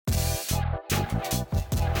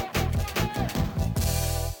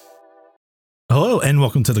Hello and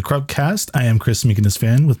welcome to the Crubcast. I am Chris Meekness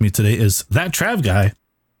fan. With me today is that Trav guy,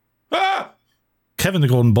 Kevin the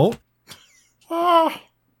Golden Bolt,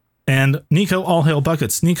 and Nico All Hail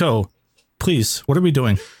Buckets. Nico, please, what are we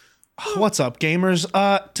doing? What's up, gamers?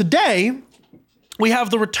 Today we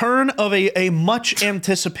have the return of a much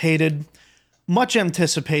anticipated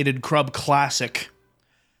Crub classic.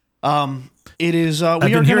 It is. I've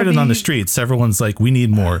been hearing it on the streets. Everyone's like, "We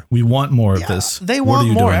need more. We want more of this." They want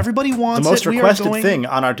more. Doing? Everybody wants the most it. requested thing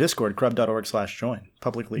on our Discord, crub.org/join,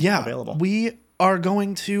 publicly available. We are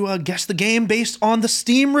going to guess the game based on the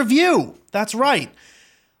Steam review. That's right.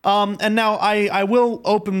 And now I will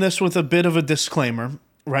open this with a bit of a disclaimer.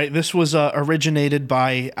 Right, this was originated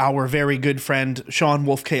by our very good friend Sean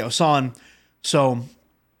Wolf Chaosan. So,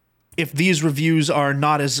 if these reviews are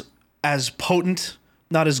not as potent,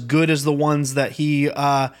 not as good as the ones that he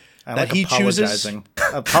chooses.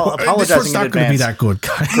 Apologizing it's not going to be that good,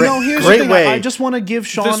 guys. Here's the thing. I just want to give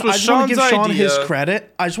Sean. His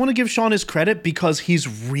credit. I just want to give Sean his credit because he's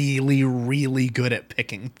really, really good at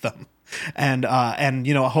picking them, and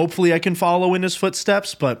hopefully I can follow in his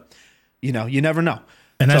footsteps. But you never know.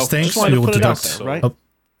 And as thanks, we will deduct right?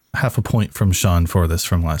 half a point from Sean for this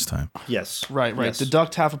from last time. Yes. Right. Yes.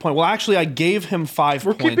 Deduct half a point. Well, actually, I gave him 5 points.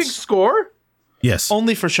 We're keeping score? Yes.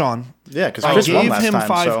 Only for Sean. Yeah, because I Chris won gave last him time,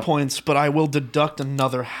 5 points, but I will deduct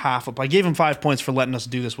another half. I gave him 5 points for letting us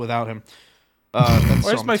do this without him.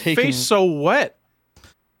 Why is my face so wet?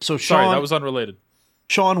 So Sean, sorry, that was unrelated.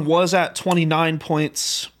 Sean was at 29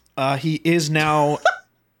 points. He is now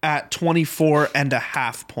at 24 and a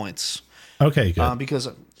half points. Okay, good. Because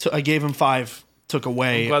I gave him 5, took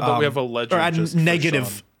away. I'm glad that we have a legend. Or just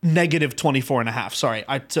negative 24 and a half. Sorry,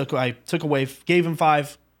 I took away, gave him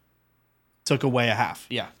 5, took away a half.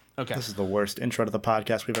 Yeah. Okay. This is the worst intro to the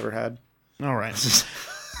podcast we've ever had. All right.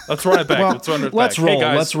 Let's run it back. Well, let's run it let's back. roll. Hey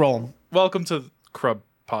guys, Let's roll. Welcome to the Crub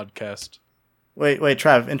Podcast. Wait,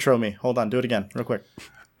 Trav, intro me. Hold on, do it again, real quick.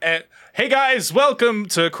 Hey guys, welcome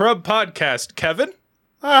to Crub Podcast. Kevin?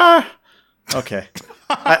 Okay.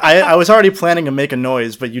 I was already planning to make a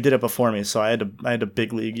noise, but you did it before me, so I had to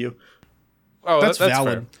big league you. Oh, That's that's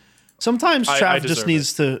valid. fair. Sometimes I Trav just deserve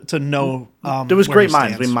needs to know. There was where great he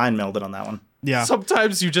minds. stands. We mind melded on that one. Yeah.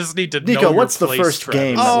 Sometimes you just need to know Nico, your what's the place, first Travis.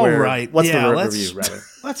 game? Oh, where- right. What's Yeah, the let's- review, rather?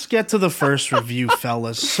 Let's get to the first review,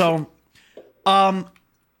 fellas. So, all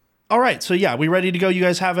right. So yeah, we ready to go? You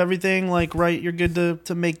guys have everything right? You're good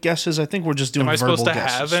to make guesses. I think we're just doing Am I verbal supposed to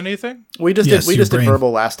guesses. have anything? We just Yes, did your brain.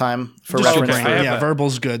 verbal last time for Just your reference. brain. have Yeah, that.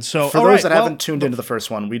 verbal's good. So For all those right, that well, haven't tuned into the first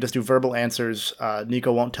one, we just do verbal answers.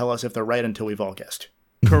 Nico won't tell us if they're right until we've all guessed.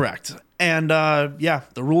 correct. And the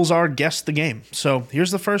rules are guess the game. So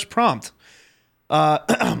here's the first prompt.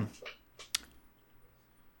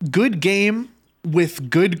 Good game with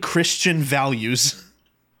good Christian values.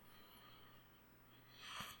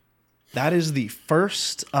 That is the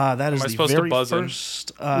first. That is I the supposed to very buzz in?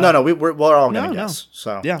 first. No, we're all no, gonna no. guess.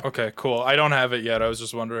 So Yeah. Okay, cool. I don't have it yet. I was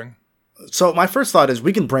just wondering. So my first thought is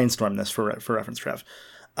we can brainstorm this for reference, Trev.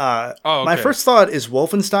 My okay. first thought is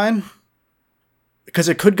Wolfenstein, because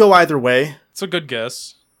it could go either way. It's a good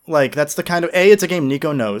guess. Like that's the kind of it's a game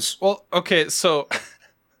Nico knows. Well, okay, so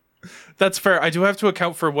that's fair. I do have to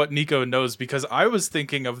account for what Nico knows because I was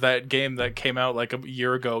thinking of that game that came out like a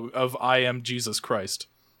year ago of I Am Jesus Christ.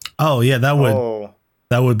 Oh yeah, that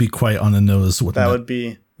would be quite on the nose. That would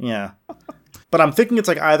be But I'm thinking it's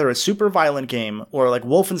like either a super violent game or like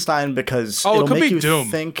Wolfenstein because it it'll could make be you Doom.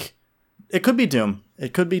 think. It could be Doom.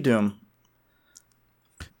 It could be Doom.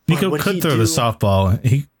 Nico would could he throw the do?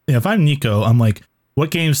 softball. If I'm Nico, I'm like, what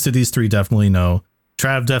games do these three definitely know?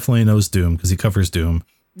 Trav definitely knows Doom because he covers Doom.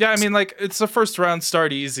 Yeah, I mean, like, it's the first round,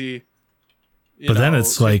 start easy. But then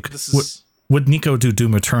it's like, this is... would Nico do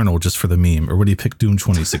Doom Eternal just for the meme, or would he pick Doom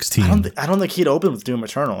 2016? I don't think he'd open with Doom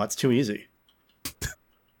Eternal. That's too easy.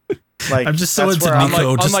 Like I'm just so that's into where I'm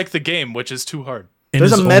Nico. like, unlike the game, which is too hard.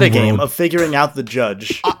 there's a his own metagame world. of figuring out the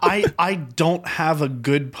judge. I don't have a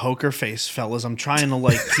good poker face, fellas. I'm trying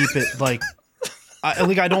to keep it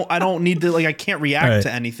I don't need to I can't react All right.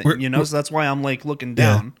 to anything, We're- so that's why I'm looking Yeah,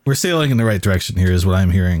 down. we're sailing in the right direction here, is what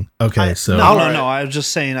I'm hearing. Okay, so No, Alright. I was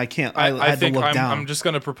just saying I can't. I I had think to look I'm, down. I'm just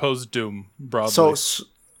going to propose Doom broadly.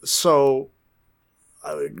 So,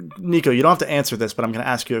 Nico, you don't have to answer this, but I'm going to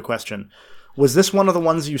ask you a question. Was this one of the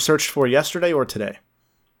ones you searched for yesterday or today?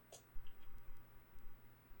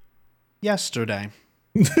 Yesterday.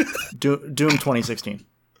 Doom 2016.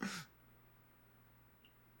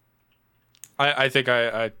 I think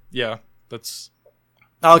yeah, that's...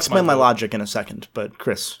 I'll explain my vote. logic in a second, but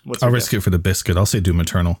Chris, what's I'll your risk it for the biscuit. I'll say Doom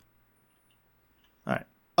Eternal. All right.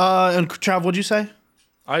 And Trav, what'd you say?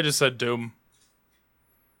 I just said Doom.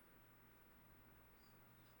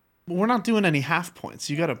 We're not doing any half points.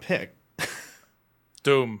 You got to pick.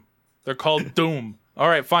 Doom. They're called Doom. All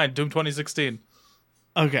right, fine. Doom 2016.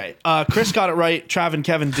 Okay. Chris got it right. Trav and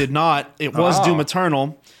Kevin did not. It was Doom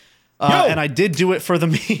Eternal. And I did do it for the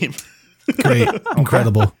meme. Great.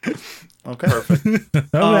 Incredible. Okay,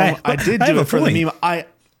 perfect. All right. I did do it for the meme.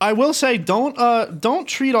 I will say don't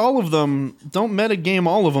treat all of them. Don't metagame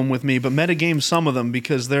all of them with me, but metagame some of them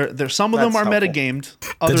because they're some of them That's are helpful. metagamed.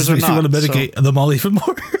 That Others just are makes you not. want to mitigate them all even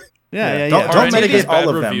more. Yeah. Don't Are any of these mitigate all bad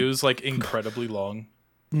of them. reviews like incredibly long?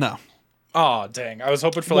 No. Oh, dang. I was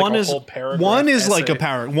hoping for like One a is whole paragraph. one is like a essay.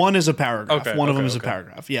 paragraph. One is a paragraph. Okay, One of them okay, is a okay.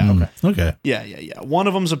 paragraph. Yeah. Okay. Yeah. One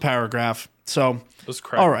of them's a paragraph. So Those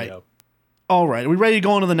crack All me right. up. all right, are we ready to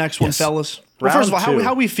go on to the next one, Yes. fellas? Well, Round first of all, two.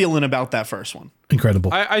 how are we feeling about that first one?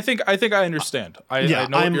 Incredible. I think I understand. I know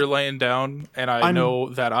what I'm- you're laying down, and I know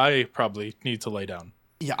that I probably need to lay down.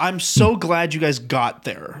 Yeah, I'm so glad you guys got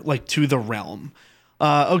there, like to the realm.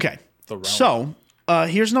 Okay, The realm. so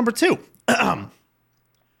here's number 2.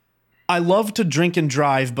 I love to drink and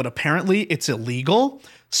drive, but apparently it's illegal.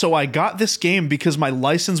 So I got this game because my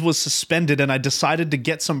license was suspended and I decided to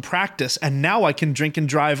get some practice, and now I can drink and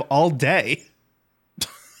drive all day.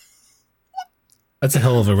 That's a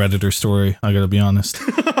hell of a Redditor story, I gotta be honest.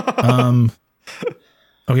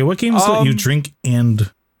 Okay, what games let you drink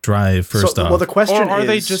and drive first off? Well, the question Or are is,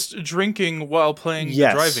 they just drinking while playing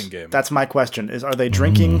yes, the driving game? That's my question. Are they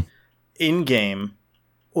drinking in game,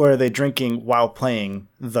 or are they drinking while playing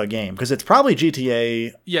the game? Because it's probably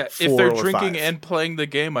GTA. Yeah, 4 if they're or drinking 5. and playing the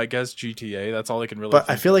game, I guess GTA. That's all I can really. But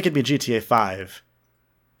I think feel of. like it'd be GTA 5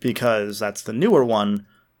 because that's the newer one,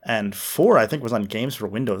 and 4 I think was on Games for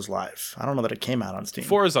Windows Live. I don't know that it came out on Steam.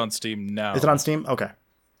 4 is on Steam now. Is it on Steam? Okay.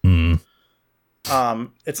 Hmm.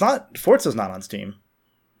 It's not. Forza's not on Steam,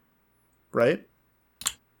 right?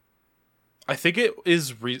 I think it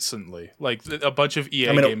is recently. Like a bunch of EA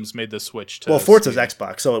I mean, games made the switch to. Well, Forza's Steam.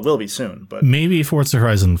 Xbox, so it will be soon. But Maybe Forza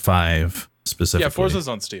Horizon 5 specifically. Yeah, Forza's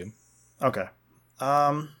on Steam. okay.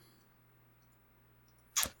 But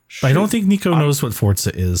I don't think Nico knows what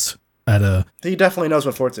Forza is. He definitely knows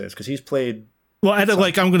what Forza is because he's played.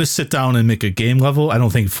 Like I'm going to sit down and make a game level. I don't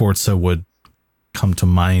think Forza would come to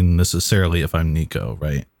mind necessarily if I'm Nico,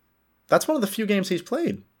 right? That's one of the few games he's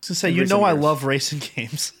played. To say, In you recent know, I years. love racing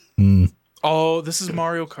games. Oh, this is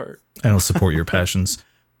Mario Kart. I don't support your passions.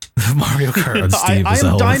 Mario Kart on Steam I is a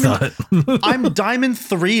am hell of a Diamond. thought. I'm Diamond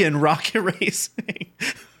 3 in Rocket Racing.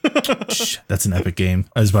 Shh, that's an epic game.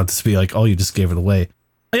 I was about to be like, oh, you just gave it away.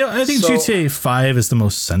 I think So- GTA 5 is the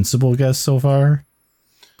most sensible guess so far.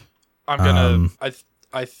 I'm gonna.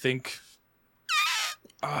 I think.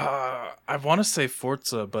 I want to say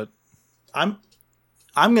Forza, but I'm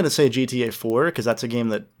gonna say GTA 4 because that's a game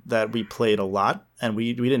that we played a lot, and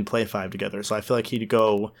we didn't play 5 together. So I feel like he'd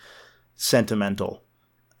go sentimental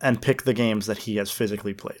and pick the games that he has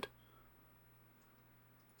physically played.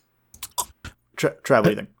 Trav, what do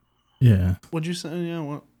you think? Yeah. What'd you say? Yeah.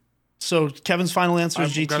 What? So Kevin's final answer I'm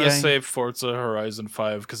is GTA. gonna say Forza Horizon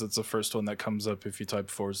 5 because it's the first one that comes up if you type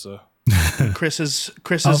Forza. Chris's.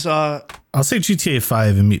 I'll say GTA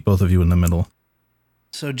 5 and meet both of you in the middle.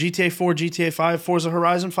 So GTA 4, GTA 5, Forza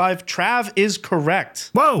Horizon 5. Trav is correct.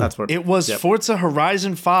 Whoa! That's what It was Yep. Forza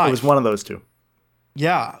Horizon 5. It was one of those two.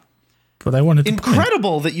 Yeah. But I wanted to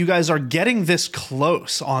Incredible that you guys are getting this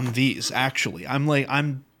close on these, actually.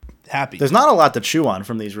 I'm happy. There's not a lot to chew on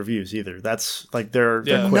from these reviews either. That's like they're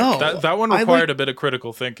Yeah, quick. No. that one I required like- a bit of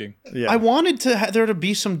critical thinking. Yeah. I wanted there to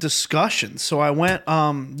be some discussion, so I went,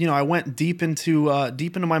 I went deep into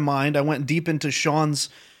my mind. I went deep into Sean's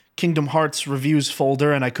Kingdom Hearts reviews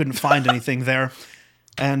folder, and I couldn't find anything there.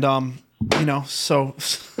 And so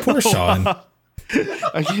Poor Sean.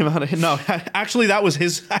 I came out of no. Actually, that was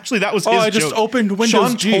his. Actually, that was his. I just joke. opened Windows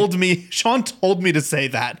Sean G. Sean told me to say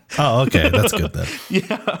that. Oh, okay. That's good then.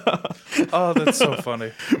 Oh, that's so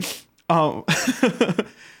funny. To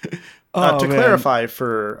man. clarify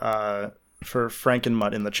for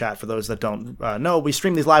Frankenmutt in the chat, for those that don't know, we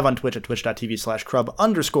stream these live on Twitch at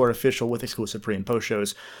twitch.tv/crub_official with exclusive pre and post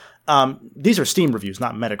shows. These are Steam reviews,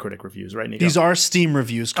 not Metacritic reviews, right, Nico? These are Steam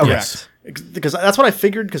reviews, correct? Yes. Because that's what I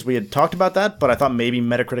figured, because we had talked about that, but I thought maybe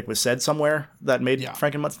Metacritic was said somewhere that made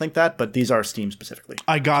Frankenmutts think that, but these are Steam specifically.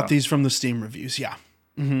 I got these from the Steam reviews, yeah.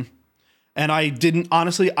 Mm-hmm. And I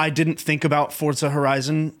didn't think about Forza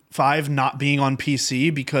Horizon 5 not being on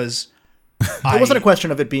PC because It wasn't a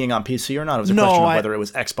question of it being on PC or not. It was a No, question of I- whether it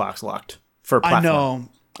was Xbox locked for I platform. know.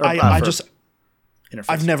 Or, I for just interface.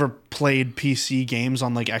 I've never played PC games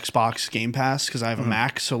on like Xbox Game Pass because I have a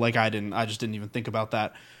Mac, so like I just didn't even think about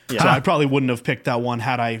that. So I probably wouldn't have picked that one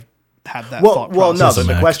had I had that Well, thought well, no. process.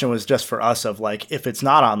 The Mac. question was just for us of like, if it's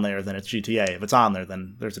not on there, then it's GTA. If it's on there,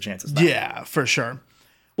 then there's a chance it's not. Yeah, for sure.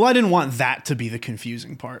 Well, I didn't want that to be the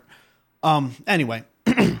confusing part. Anyway.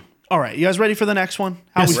 All right, you guys ready for the next one?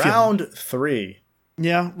 How we feeling? Round 3.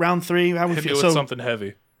 Yeah, round 3. How we Hit me feel? with So something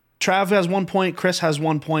heavy. Trav has 1 point, Chris has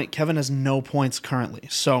 1 point, Kevin has no points currently.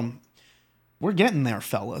 So we're getting there,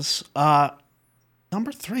 fellas.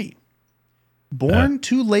 Number 3. Born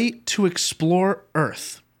too late to explore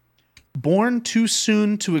Earth. Born too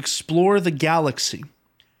soon to explore the galaxy.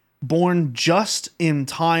 Born just in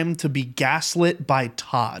time to be gaslit by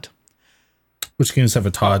Todd. Which games have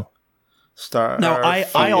a Todd? Now,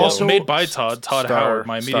 I also- Made by Todd Howard.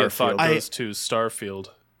 My immediate thought Starfield. goes to Starfield.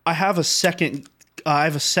 I have a second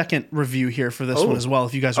review here for this one as well,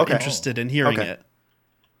 if you guys are Okay. interested in hearing Okay. it.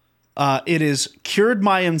 It is cured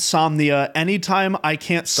my insomnia. Anytime I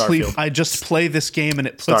can't sleep, Starfield. I just play this game and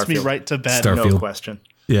it puts me Starfield. right to bed. Starfield. No question.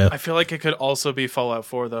 Yeah. I feel like it could also be Fallout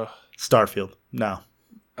 4 though. Starfield. No.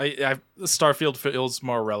 Starfield feels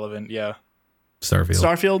more relevant. Yeah. Starfield.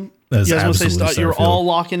 Starfield? That is You guys want to say absolutely you're Starfield. all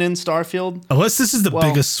locking in Starfield? Unless this is the Well-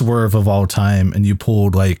 biggest swerve of all time and you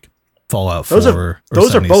pulled like Fallout 4 Those are or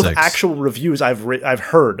those are both 76. actual reviews I've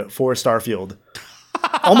heard for Starfield.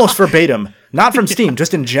 Almost verbatim, not from Steam,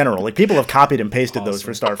 just in general. Like people have copied and pasted those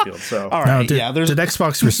for Starfield. So All Now, right, did, yeah, there's did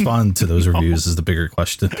Xbox respond to those reviews is the bigger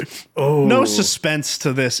question. no suspense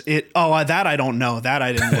to this. That I don't know. That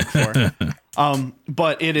I didn't look for.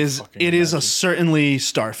 But it is a certainly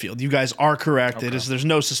Starfield. You guys are correct. It is. There's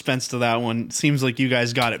no suspense to that one. Seems like you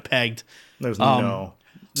guys got it pegged. there's no.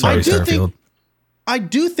 Sorry, I do Starfield. think- I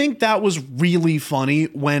do think that was really funny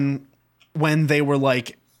when they were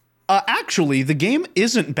like, actually, the game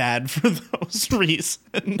isn't bad for those reasons.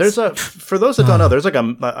 There's for those that don't know, there's like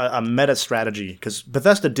a meta strategy because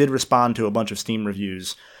Bethesda did respond to a bunch of Steam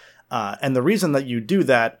reviews, and the reason that you do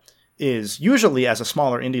that is usually as a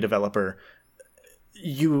smaller indie developer,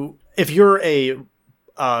 if you're a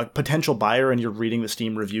potential buyer and you're reading the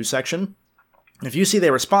Steam review section, if you see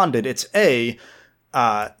they responded, it's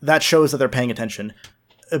that shows that they're paying attention.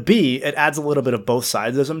 B, it adds a little bit of both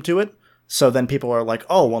sidesism to it. So then people are like,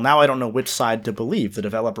 oh, well, now I don't know which side to believe, the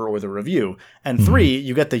developer or the review. And 3,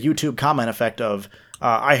 you get the YouTube comment effect of,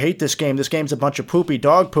 I hate this game. This game's a bunch of poopy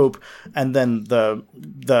dog poop. And then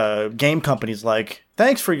the game company's like,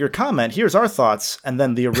 thanks for your comment. Here's our thoughts. And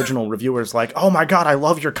then the original reviewer's like, oh my God, I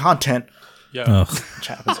love your content. Yeah. Which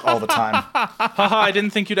happens all the time. Haha, I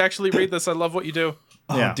didn't think you'd actually read this. I love what you do.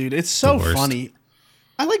 Oh, Yeah. dude, it's so worst. funny.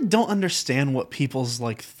 I don't understand what people's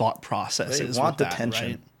thought process They is. want with that, attention.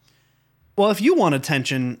 right? Well, if you want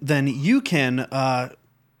attention, then you can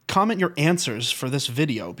comment your answers for this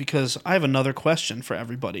video because I have another question for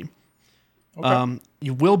everybody.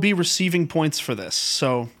 You will be receiving points for this,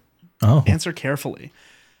 so answer carefully.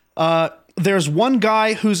 There's one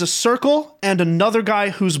guy who's a circle and another guy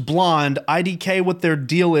who's blonde. IDK what their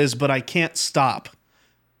deal is, but I can't stop.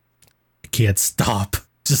 Can't stop.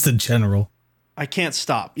 Just in general. I can't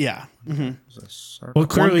stop. Yeah. Well,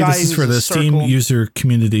 clearly guy this is for who's a the Steam circle. user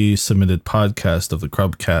community submitted podcast of the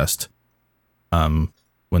Crubcast.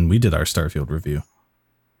 When we did our Starfield review.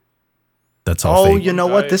 That's all. Oh, fake. you know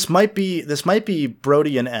what? Guy- This might be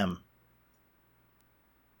Brody and M.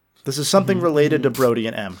 This is something related to Brody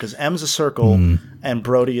and M because M's a circle and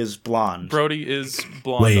Brody is blonde. Brody is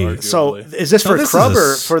blonde. Wait. Arguably. So is this No, for this is Crub a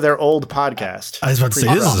or s- for their old podcast? I was about to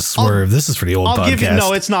say this is a swerve. This is for the old I'll podcast. give you.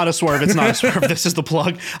 No, it's not a swerve. It's not a swerve. This is the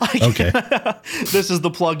plug. Okay. This is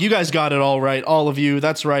the plug. You guys got it all right. All of you.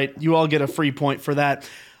 That's right. You all get a free point for that.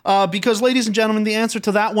 Because, ladies and gentlemen, the answer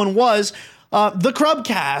to that one was the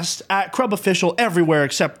Crubcast at Crub Official everywhere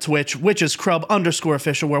except Twitch, which is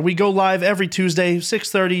Crub_official, where we go live every Tuesday,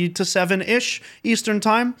 6:30 to 7-ish Eastern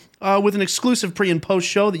time, with an exclusive pre and post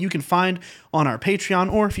show that you can find on our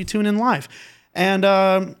Patreon or if you tune in live. And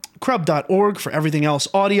Crub.org for everything else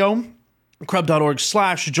audio.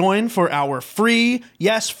 Crub.org/join for our free,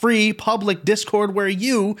 yes, free public Discord where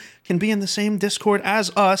you can be in the same Discord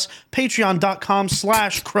as us.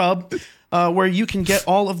 Patreon.com/Crub, where you can get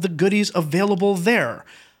all of the goodies available there.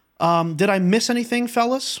 Did I miss anything,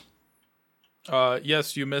 fellas?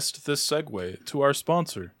 Yes, you missed this segue to our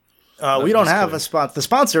sponsor. We don't have a sponsor. The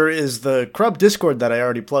sponsor is the Crub Discord that I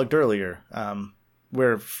already plugged earlier.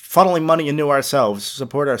 We're funneling money into ourselves.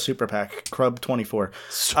 Support our super PAC, Crub24.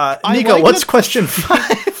 Nico, like what's that- question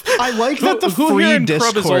 5? I like that the Who free here in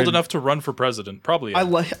Discord. Crub is old enough to run for president? Probably. I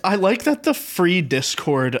like that the free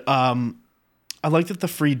Discord. I like that the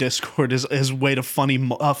free Discord is a way to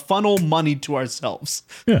funnel money to ourselves.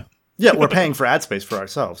 Yeah. Yeah, we're paying for ad space for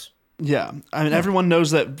ourselves. Yeah, I mean everyone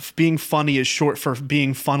knows that being funny is short for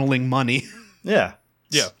being funneling money. Yeah.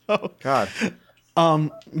 Yeah. God.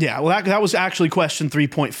 Yeah, well, that was actually question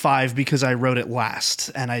 3.5 because I wrote it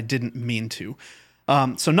last and I didn't mean to.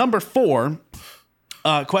 So number 4,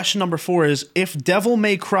 question number 4 is, if Devil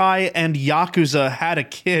May Cry and Yakuza had a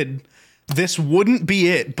kid, this wouldn't be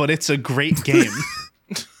it, but it's a great game.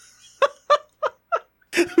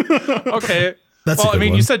 Okay. That's a well, I good mean,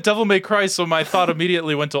 one. you said Devil May Cry, so my thought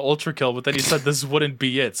immediately went to Ultra Kill, but then you said this wouldn't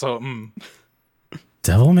be it. So,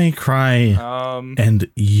 Devil May Cry and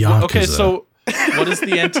Yakuza. okay. So, what is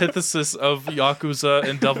the antithesis of Yakuza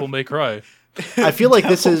and Devil May Cry? I feel like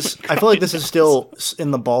this is still in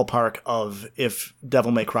the ballpark of if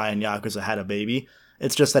Devil May Cry and Yakuza had a baby.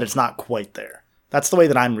 It's just that it's not quite there. That's the way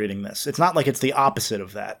that I'm reading this. It's not like it's the opposite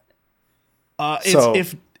of that.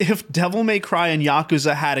 If Devil May Cry and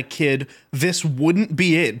Yakuza had a kid, this wouldn't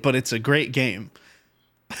be it, but it's a great game.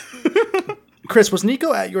 Chris, was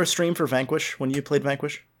Nico at your stream for Vanquish when you played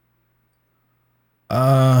Vanquish?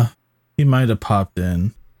 He might have popped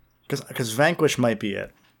in. Because Vanquish might be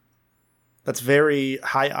it. That's very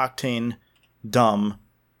high octane, dumb,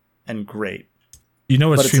 and great. You know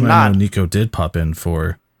what But it's stream I not. know Nico did pop in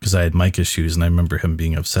for, because I had mic issues and I remember him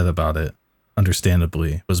being upset about it,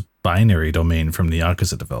 understandably, was Binary Domain from the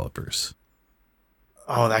Yakuza developers.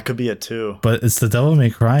 Oh, that could be it too. But it's the Devil May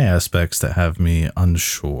Cry aspects that have me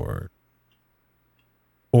unsure.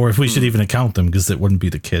 Or if we should even account them, because it wouldn't be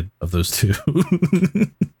the kid of those two.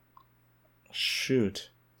 Shoot.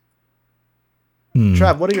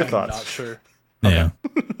 Trav, what are your thoughts? Not sure. Yeah.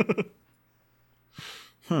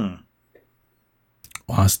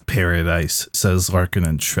 Lost Paradise, says Larkin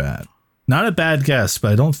and Trad. Not a bad guess,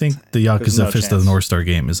 but I don't think the There's Yakuza no Fist of chance. the North Star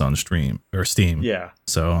game is on stream or Steam. Yeah.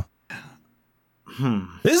 So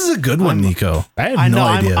this is a good one, Nico. I have I no know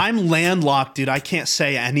idea. I'm landlocked, dude. I can't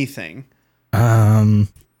say anything. I'm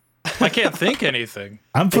I can't think anything.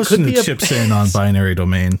 pushing be the a- chips in on Binary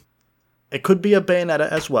Domain. It could be a Bayonetta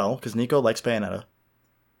as well, because Nico likes Bayonetta.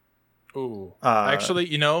 Ooh. Actually,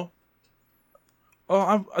 you know.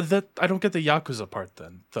 Oh, I don't get the Yakuza part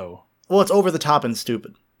then, though. Well, it's over the top and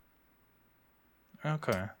stupid.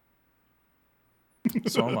 Okay.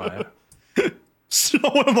 So am I. So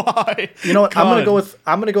am I. You know what? I'm gonna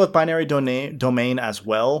God. go with Binary Domain as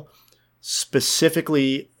well,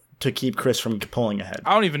 specifically to keep Chris from pulling ahead.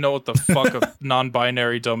 I don't even know what the fuck a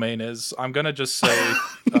non-binary domain is. I'm gonna just say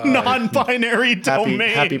Non-binary domain.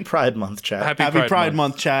 Happy Pride Month, chat. Happy Pride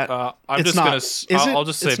Month, chat. I'm It's just not. gonna. Is it? I'll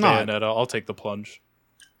just say It's not. Bayonetta. I'll take the plunge.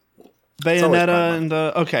 always Pride Bayonetta and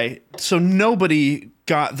okay. So nobody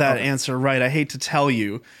got that answer right. I hate to tell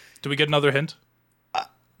you. Do we get another hint?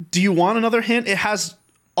 Do you want another hint? It has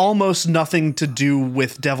almost nothing to do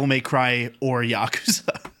with Devil May Cry or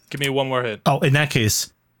Yakuza. Give me one more hint. Oh, in that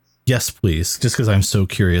case, yes, please. Just because I'm so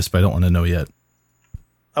curious, but I don't want to know yet.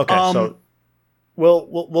 Okay, so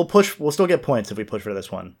we'll push. We'll still get points if we push for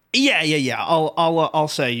this one. Yeah. I'll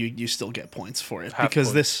say you still get points for it Half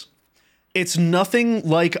because points. it's nothing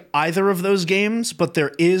like either of those games, but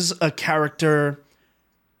there is a character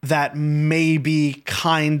that maybe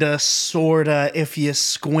kinda sorta, if you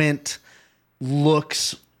squint,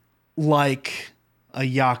 looks like a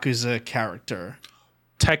Yakuza character.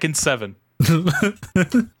 Tekken 7.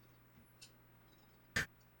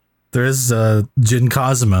 There's Jin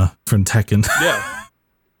Kazuma from Tekken. Yeah.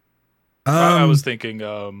 I was thinking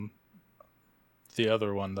the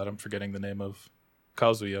other one that I'm forgetting the name of.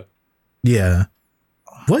 Kazuya. Yeah.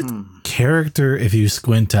 What character, if you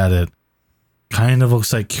squint at it, kind of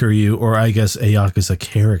looks like Kiryu, or I guess a Yakuza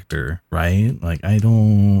character, right? Like, I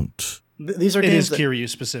don't... These are It games is that, Kiryu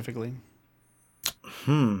specifically.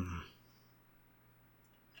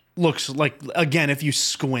 Looks like, again, if you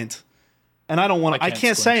squint. And I don't want to. I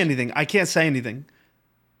can't say squint. anything. I can't say anything.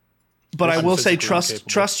 But I I'm will say physically incapable.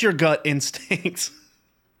 trust your gut instincts.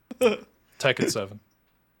 Tekken 7.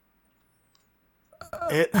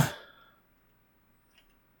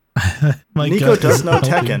 My Nico gut does is know helping.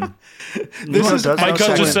 Tekken. Nico does My know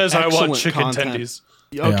gut just Tekken. says I want Excellent chicken content. tendies.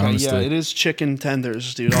 Okay, honestly. it is chicken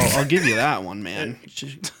tenders, dude. I'll give you that one, man.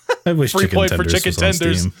 I wish Free Chicken play for Tenders Chicken was on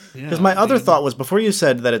Tenders. Steam. Because my other thought was, before you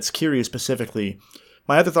said that it's Kiryu specifically,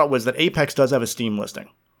 my other thought was that Apex does have a Steam listing.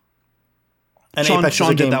 And Sean Apex is a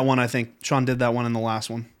did game- that one, I think. Sean did that one in the last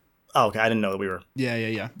one. Oh, okay. I didn't know that we were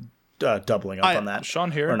Yeah. doubling up on that.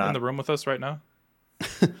 Sean here Or not. in the room with us right now?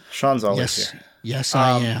 Sean's always here. Yes,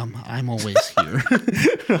 I am. I'm always here.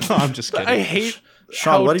 I'm just kidding. I hate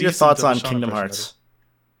Sean, how what are your decent thoughts of a on Sean Kingdom impression Hearts?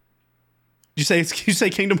 You say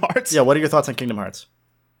Kingdom Hearts? Yeah, what are your thoughts on Kingdom Hearts?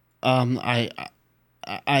 I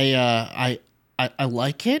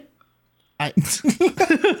like it.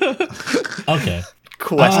 Okay.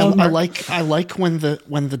 Question I mark? like when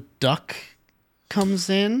the duck comes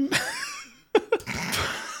in.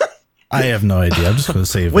 I have no idea. I'm just going to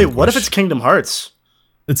say Wait, what if Vanquish. it's Kingdom Hearts?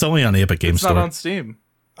 It's only on the Epic Games It's Store. not on Steam.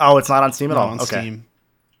 Oh, it's not on Steam at Not all. on Okay. Steam.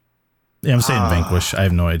 Yeah, I'm saying Vanquish. I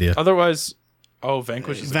have no idea. Otherwise,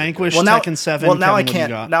 Vanquish is a good Vanquish, Well, now, Tekken 7. well, now Kevin, I what do you can't.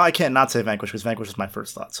 got? Now I can't not say Vanquish because Vanquish is my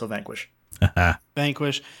first thought. So Vanquish.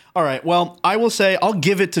 Vanquish. All right. Well, I will say I'll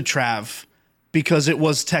give it to Trav because it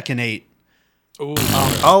was Tekken 8. Ooh.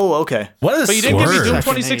 Oh, okay. What a But you didn't give me swerve. Doom Tekken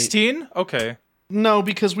 2016? Okay. No,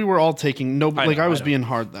 because we were all taking no. I Like know, I was I know. being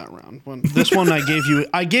hard that round. This one, I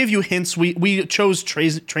gave you hints. We chose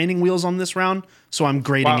training wheels on this round, so I'm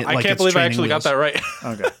grading Wow, it. Like I can't it's believe I training actually wheels. got that right.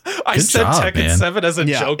 Okay. I Good said job, Tekken man. 7 as a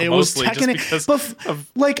Yeah, joke it was mostly Tekken. just because But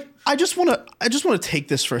like, I just want to take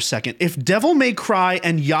this for a second. If Devil May Cry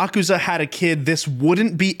and Yakuza had a kid, this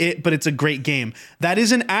wouldn't be it. But it's a great game. That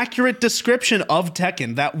is an accurate description of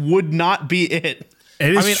Tekken. That would not be it.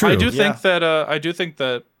 It is I mean, true. I do Yeah. think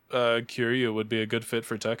that Kiryu would be a good fit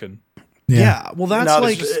for Tekken. Yeah. Well, that's No,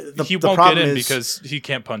 like. the He the won't get problem in is- because he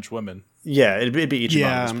can't punch women. Yeah, it'd be Ichiban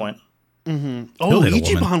Yeah. at this point. Oh, hit a woman.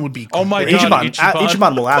 Ichiban would be. Oh my great. god,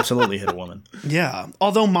 Ichiban will absolutely hit a woman. Yeah.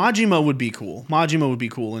 Although Majima would be cool. Majima would be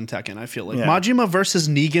cool in Tekken. I feel like Yeah. Majima versus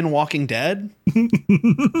Negan Walking Dead.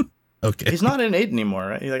 Okay. He's not in 8 anymore,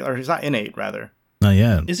 right? Or he's not in 8, rather. Not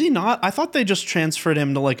yet. Is he not? I thought they just transferred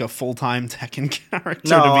him to like a full-time Tekken character.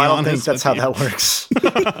 No, to be I don't honest think that's with how you. that works.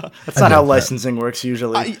 That's not how licensing works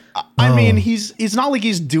usually. I mean, he's not like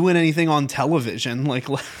he's doing anything on television. Like,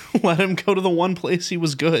 let him go to the one place he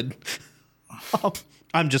was good.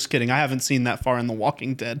 I'm just kidding. I haven't seen that far in The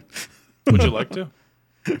Walking Dead. Would you like to?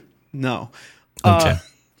 No. Okay.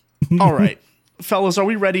 All right, fellas, are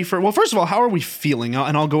we ready for? Well, first of all, how are we feeling?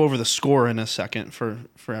 And I'll go over the score in a second for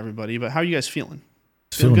everybody. But how are you guys feeling?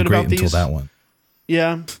 Feeling good great about until these? that one.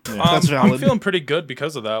 Yeah, that's I'm valid. feeling pretty good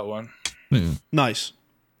because of that one. Nice.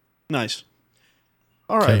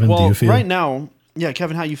 All right. Kevin, do well, you feel? right now, yeah,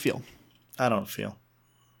 Kevin, how you feel? I don't feel.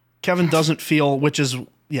 Kevin doesn't feel, which is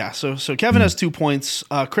yeah. So Kevin has 2 points.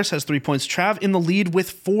 Chris has 3 points. Trav in the lead with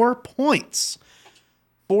 4 points.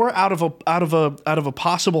 4 out of a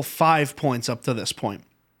possible 5 points up to this point.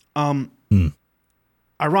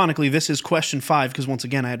 Ironically, this is question 5 because once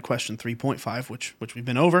again I had question 3.5, which we've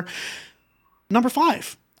been over. Number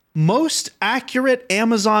 5, most accurate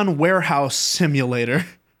Amazon warehouse simulator.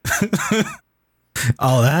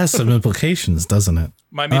 Oh, that has some implications, doesn't it?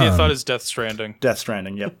 My immediate thought is Death Stranding. Death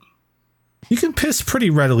Stranding, yep. You can piss pretty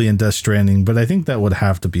readily in Death Stranding, but I think that would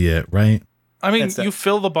have to be it, right? I mean, It's that- you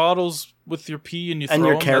fill the bottles with your pee and you And throw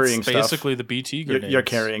you're them. carrying That's stuff. basically the BT grenades. You're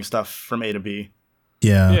carrying stuff from A to B.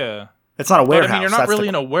 Yeah. Yeah. It's not a But warehouse. I mean, you're not that's really the-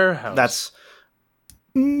 in a warehouse. That's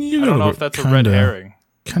You I don't know if that's a red herring.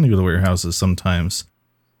 Kind of go to warehouses sometimes.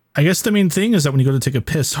 I guess the main thing is that when you go to take a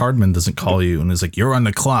piss, Hardman doesn't call you and is like, "You're on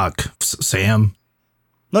the clock, Sam."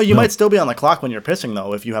 no. You might still be on the clock when you're pissing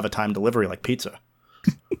though, if you have a time delivery like pizza.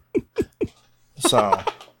 So,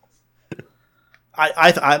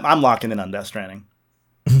 I'm locking in on Death Stranding.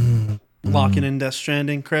 Locking in Death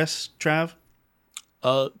Stranding, Chris, Trav.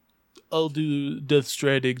 I'll do Death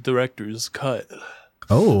Stranding director's cut.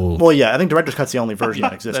 Oh, Well, yeah, I think Director's Cut's the only version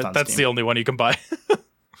that exists on That's Steam. the only one you can buy.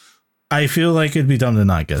 I feel like it'd be dumb to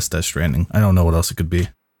not guess Death Stranding. I don't know what else it could be.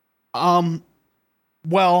 Well,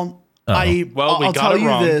 Well, we I'll got tell it you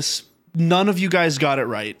wrong. this: none of you guys got it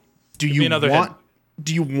right. Do me you another want? hint.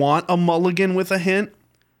 Do you want a mulligan with a hint?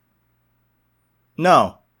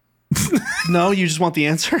 No, No, you just want the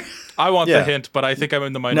answer. I want Yeah. the hint, but I think I'm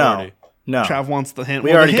in the minority. no. Trav wants the hint. We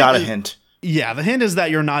Well, the already got a is- hint. Yeah, the hint is that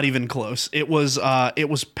you're not even close. It was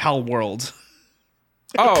Pal World.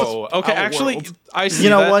 Oh, okay. Pal Actually, World. I see You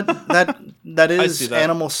know that. what? That see is that.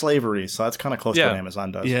 animal slavery, so that's kind of close to Yeah. what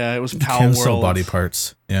Amazon does. Yeah, it was Pal Can World. sell body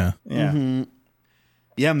parts. Yeah. Yeah.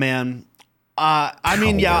 Yeah, man. I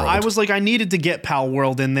mean, yeah, World. I was like, I needed to get Pal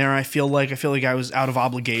World in there. I feel like I was out of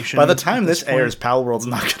obligation. By the time at this point. airs, Pal World's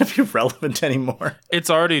not going to be relevant anymore. It's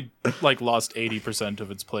already like lost 80%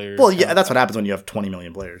 of its players. Well, yeah, that's what happens when you have 20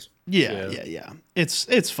 million players. Yeah.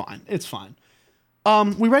 It's fine. It's fine.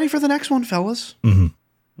 We ready for the next one, fellas?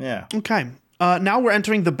 Yeah. Okay. Now we're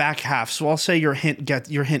entering the back half, so I'll say your hint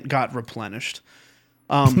got replenished.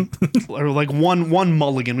 Or like one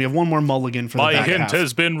mulligan. We have one more mulligan for my the back hint half.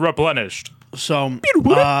 has been replenished. So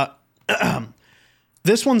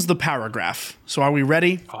this one's the paragraph. So are we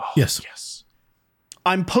ready? Yes. Yes.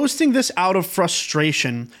 I'm posting this out of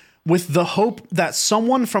frustration with the hope that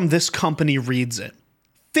someone from this company reads it.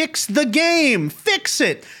 Fix the game. Fix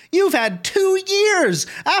it. You've had 2 years.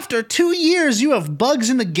 After 2 years, you have bugs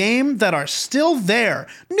in the game that are still there.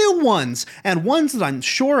 New ones, and ones that I'm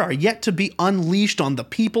sure are yet to be unleashed on the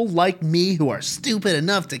people like me who are stupid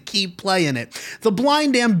enough to keep playing it. The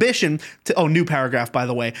blind ambition to... Oh, new paragraph, by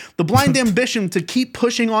the way. The blind ambition to keep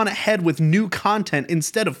pushing on ahead with new content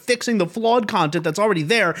instead of fixing the flawed content that's already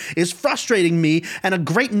there is frustrating me and a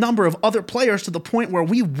great number of other players to the point where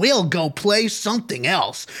we will go play something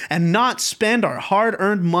else and not spend our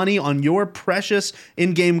hard-earned money on your precious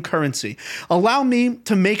in-game currency. Allow me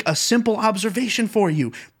to make a simple observation for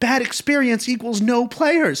you. Bad experience equals no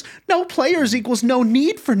players. No players equals no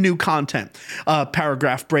need for new content.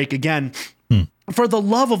 Paragraph break again. For the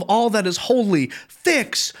love of all that is holy,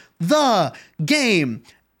 fix the game.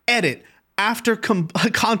 Edit. After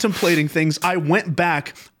contemplating things, I went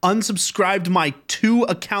back, unsubscribed my 2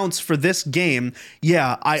 accounts for this game.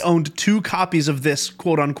 Yeah, I owned 2 copies of this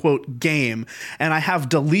quote-unquote game, and I have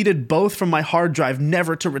deleted both from my hard drive,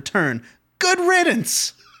 never to return. Good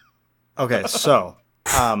riddance! Okay, so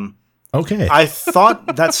Okay. I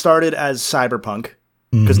thought that started as Cyberpunk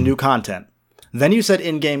because new content. Then you said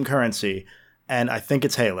in-game currency, and I think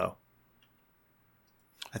it's Halo.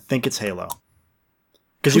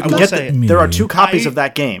 Because you can get there are 2 copies of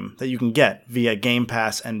that game that you can get via Game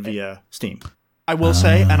Pass and via Steam. I will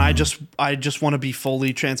say, and I just want to be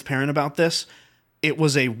fully transparent about this, it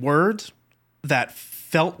was a word that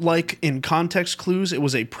felt like in context clues it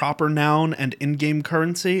was a proper noun and in-game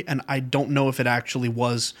currency, and I don't know if it actually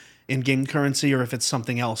was in-game currency or if it's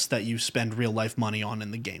something else that you spend real-life money on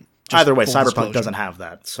in the game. Just Either way, full Cyberpunk disclosure. doesn't have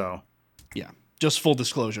that, so... Yeah, just full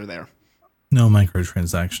disclosure there. No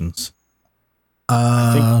microtransactions.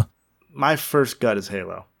 I think my first gut is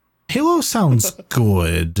Halo. Halo sounds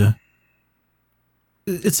good.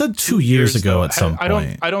 It said 2 years ago though. at some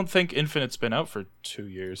point. I don't think Infinite's been out for 2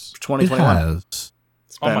 years. It 2021. has. It's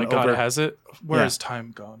Oh my been god, over- has it? Where Yeah. has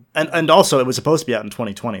time gone? And also, it was supposed to be out in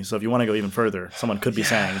 2020, so if you want to go even further, someone could be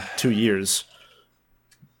saying 2 years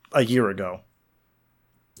a year ago.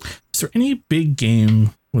 Is there any big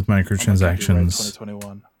game with microtransactions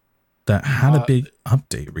 2021. that had a big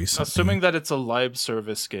update recently? Assuming that it's a live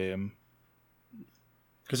service game,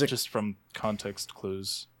 Because just from context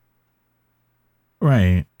clues.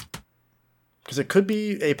 Right. it could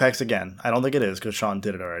be Apex again. I don't think it is, because Sean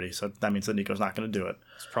did it already, so that means that Nico's not going to do it.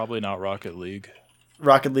 It's probably not Rocket League.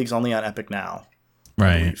 Rocket League's only on Epic now. I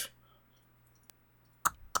Right. believe.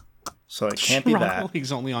 So it can't be that. Rocket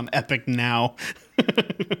League's only on Epic now.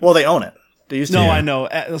 Well, they own it. They used to. No, Yeah. I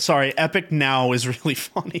know. Sorry, Epic Now is really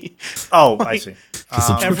funny. Oh, I see. The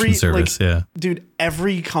subscription every, service, yeah. Dude,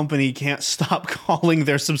 every company can't stop calling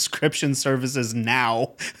their subscription services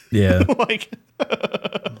now. Yeah. Like,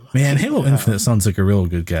 Man, Halo Infinite sounds like a real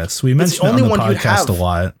good guess. We mentioned it only on the one you'd podcast have. a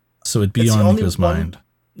lot, so it'd be It's the on only Nico's one mind.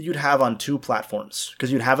 you'd have on 2 platforms,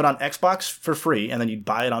 because you'd have it on Xbox for free, and then you'd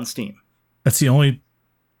buy it on Steam. That's the only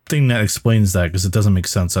thing that explains that, because it doesn't make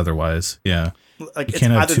sense otherwise. Yeah. Like You it's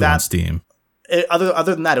can't have either 2 on that. Steam.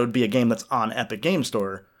 Other than that, it would be a game that's on Epic Game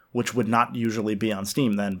Store, which would not usually be on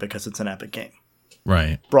Steam then, because it's an Epic game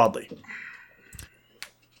Right. broadly.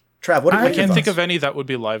 Trav, what? I can't think of any that would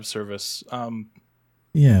be live service.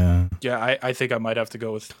 Yeah. Yeah, I think I might have to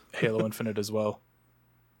go with Halo Infinite as well.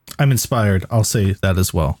 I'm inspired. I'll say that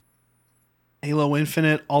as well. Halo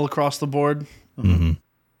Infinite all across the board. Mm-hmm.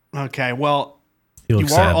 Okay, well, He you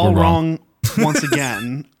looks are sad. all We're wrong once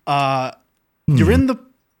again. You're in the,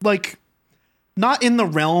 like, not in the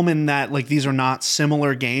realm in that, like, these are not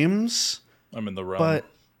similar games, I'm in the realm. but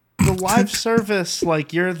the live service,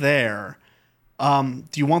 like, you're there. Do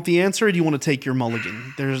you want the answer or do you want to take your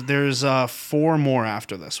mulligan? There's 4 more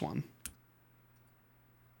after this one.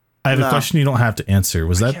 I have No. a question you don't have to answer.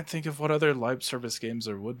 Was I that can't think of what other live service games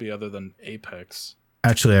there would be other than Apex.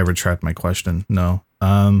 actually? I retract my question. No.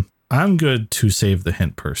 I'm good to save the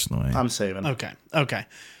hint personally. I'm saving. Okay.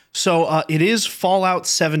 So it is Fallout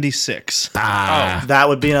 76. That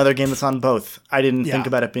would be another game that's on both. I didn't Yeah. think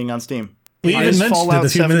about it being on Steam. We It even is mentioned Fallout it a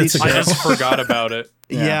few minutes 76. ago. I just forgot about it.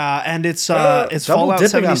 Yeah, and it's Double Fallout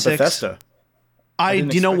dipping on 76. Bethesda.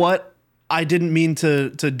 didn't You know expect what? I didn't mean to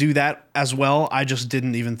do that as well. I just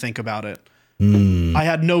didn't even think about it. I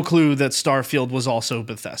had no clue that Starfield was also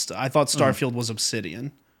Bethesda. I thought Starfield was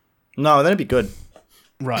Obsidian. No, that'd be good.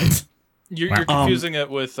 Right. You're confusing it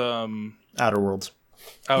with Outer Worlds.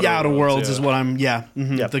 Outer Worlds yeah. is what I'm. Yeah.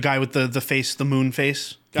 Yep. The guy with the face, the moon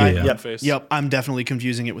face guy. Yeah. Yep. Face. Yep. I'm definitely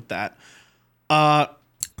confusing it with that.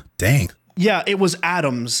 Dang. Yeah, it was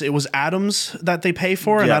atoms. It was atoms that they pay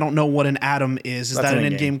for, and Yeah. I don't know what an atom is. Is That's that an an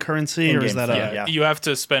in-game. in-game currency or is In-game that thing, a? yeah. You have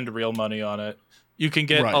to spend real money on it. You can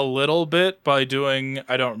get Right. a little bit by doing,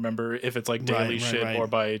 I don't remember if it's like daily Right, shit right. or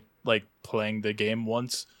by like playing the game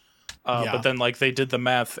once. Yeah. But then like they did the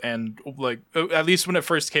math and like at least when it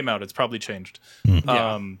first came out, it's probably changed.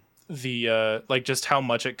 Yeah. The like just how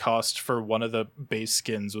much it cost for one of the base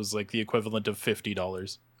skins was like the equivalent of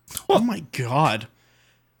 $50. Oh my god.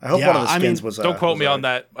 I hope Yeah, one of the I skins mean, was. Don't quote was me a- on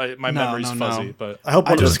that. My No, memory's no, fuzzy, no. but I hope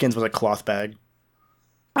one of the just- skins was a cloth bag,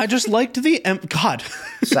 I just liked the God.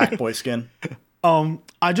 Sackboy skin.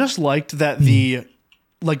 I just liked that the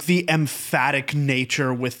emphatic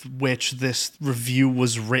nature with which this review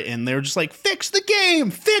was written. They were just like, "Fix the game,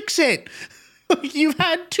 fix it. You've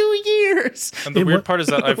had 2 years." and the weird part is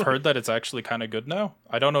that I've heard that it's actually kind of good now.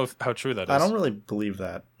 I don't know how true that is. I don't really believe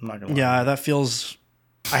that. I'm not gonna lie. Yeah, that feels.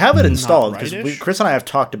 I have it installed because rightish. Chris and I have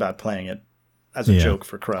talked about playing it as a Yeah. joke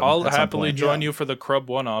for Crub. I'll at some happily point. join you for the Crub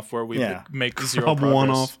one-off where we Yeah. make zero Crub progress.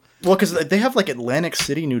 one-off. Well, because they have like Atlantic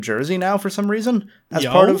City, New Jersey now for some reason as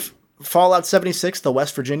Yo. part of Fallout 76, the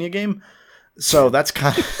West Virginia game. So that's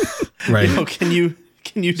kind of. Right. Oh, can you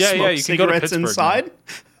Yeah, smoke yeah, you can go to cigarettes Pittsburgh inside?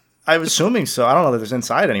 I'm assuming so. I don't know that there's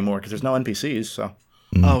inside anymore because there's no NPCs. So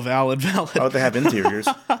Oh, valid. how would they have interiors?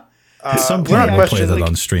 At some we're point, not I'll play questioning, that like-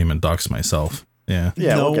 on stream and dox myself. Yeah.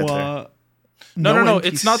 Yeah, no, we'll get there. No.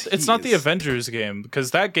 It's not the NPCs. Avengers game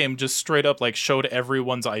because that game just straight up like showed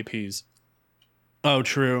everyone's IPs. Oh,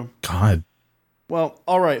 true. God. Well,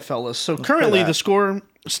 all right, fellas. So currently that. the score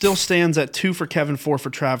still stands at 2 for Kevin, 4 for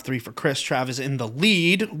Trav, 3 for Chris. Trav is in the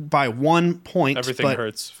lead by 1 point. Everything but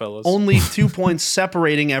hurts, fellas. only 2 points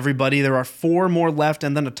separating everybody. There are 4 more left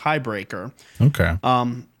and then a tiebreaker. Okay.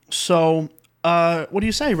 So, what do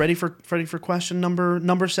you say? Ready for question number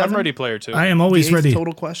 7? I'm ready, player 2. I am The always eighth ready.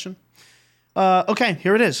 total question. Okay,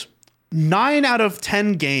 here it is. 9 out of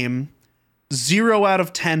 10 game, 0 out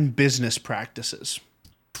of 10 business practices.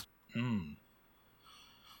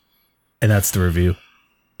 And that's the review.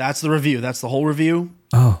 That's the review. That's the whole review.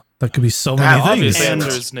 Oh, that could be so many things. Obviously, And-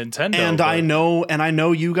 there's Nintendo. And but I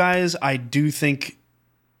know you guys. I do think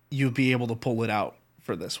you'll be able to pull it out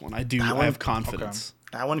for this one. I do. I have confidence.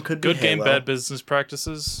 That one could be good game, Halo. bad business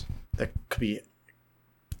practices. That could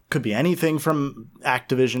be anything from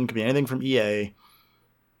Activision. Could be anything from EA.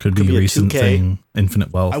 Could be be a recent 2K. thing.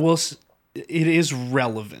 Infinite Wealth. I will. It is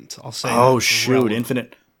relevant. I'll say. Oh that it's shoot, relevant.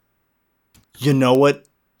 Infinite. You know what,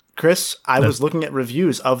 Chris? I was looking at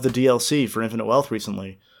reviews of the DLC for Infinite Wealth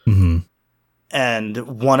recently, and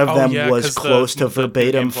one of them yeah, was 'cause close the to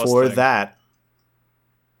verbatim Game Plus for thing. that.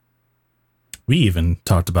 We even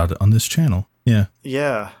talked about it on this channel. Yeah.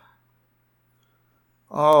 Yeah.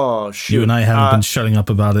 Oh shoot! You and I haven't been shutting up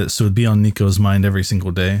about it, so it'd be on Nico's mind every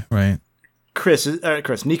single day, right? Chris,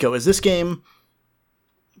 Nico, is this game?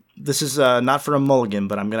 This is not for a mulligan,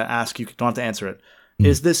 but I'm going to ask you. Don't have to answer it.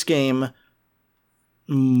 Is this game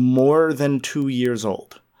more than 2 years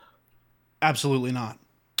old? Absolutely not.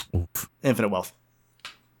 Infinite Wealth.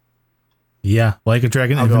 Yeah, like a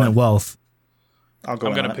Dragon, I'll go Infinite on. Wealth. I'll go.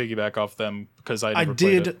 I'm on gonna it. piggyback off them because I I never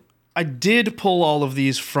played did. it. I did pull all of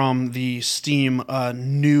these from the Steam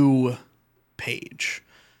new page.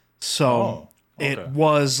 So okay. it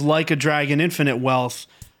was like a Dragon Infinite Wealth.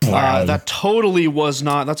 That totally was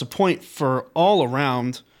not. That's a point for all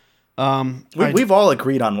around. We've all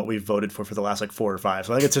agreed on what we've voted for the last like 4 or 5.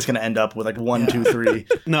 So I think it's just going to end up with like 1, 2, 3.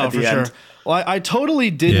 No, at for the sure. end. Well, I totally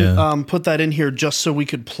didn't Yeah. put that in here just so we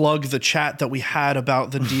could plug the chat that we had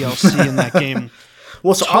about the DLC in that game.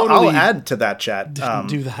 Well, so Totally I'll add to that chat.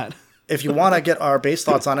 Do that. If you want to get our base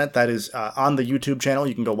thoughts on it, that is on the YouTube channel.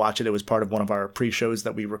 You can go watch it. It was part of one of our pre-shows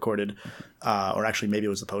that we recorded, or actually maybe it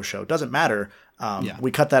was the post-show. Doesn't matter. We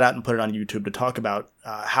cut that out and put it on YouTube to talk about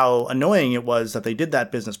how annoying it was that they did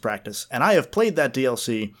that business practice. And I have played that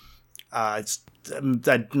DLC. I'm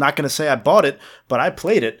not going to say I bought it, but I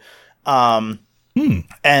played it.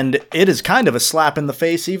 And it is kind of a slap in the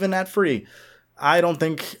face, even at free. I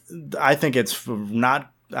think it's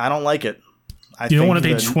not. I don't like it. You don't want to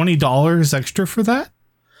pay $20 extra for that?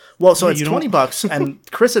 Well, so it's you don't- $20, and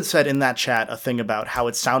Chris had said in that chat a thing about how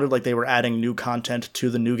it sounded like they were adding new content to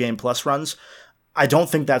the New Game Plus runs. I don't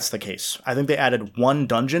think that's the case. I think they added one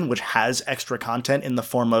dungeon which has extra content in the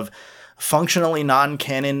form of functionally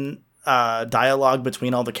non-canon dialogue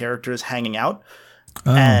between all the characters hanging out,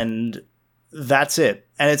 and that's it.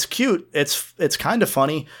 And it's cute. It's kind of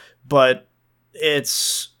funny, but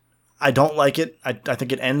I don't like it. I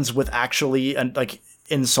think it ends with actually like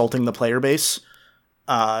insulting the player base.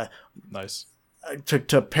 Nice.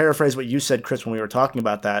 To paraphrase what you said, Chris, when we were talking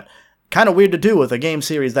about that, kind of weird to do with a game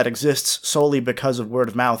series that exists solely because of word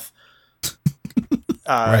of mouth.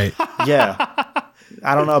 Right. Yeah.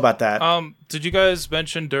 I don't know about that. Did you guys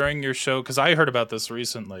mention during your show, because I heard about this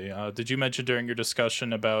recently, did you mention during your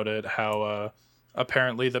discussion about it how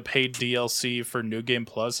apparently the paid DLC for New Game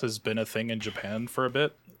Plus has been a thing in Japan for a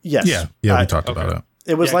bit? Yes. Yeah, we talked about it.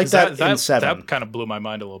 It was like 'cause that in 7. That kind of blew my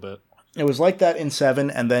mind a little bit. It was like that in 7,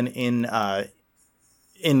 and then in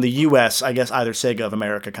the US, I guess either Sega of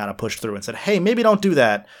America kind of pushed through and said, hey, maybe don't do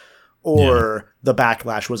that, or the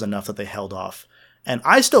backlash was enough that they held off. And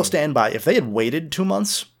I still stand by, if they had waited 2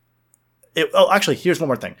 months, actually, here's one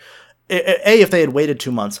more thing. If they had waited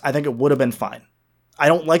 2 months, I think it would have been fine. I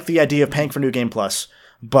don't like the idea of paying for New Game Plus,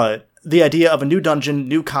 but the idea of a new dungeon,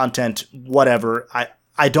 new content, whatever,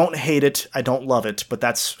 I don't hate it, I don't love it, but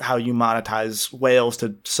that's how you monetize whales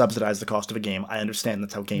to subsidize the cost of a game. I understand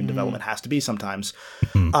that's how game development has to be sometimes.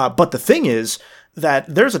 But the thing is that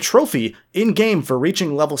there's a trophy in-game for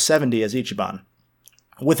reaching level 70 as Ichiban.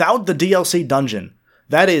 Without the DLC dungeon,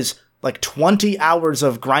 that is like 20 hours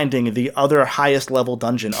of grinding the other highest level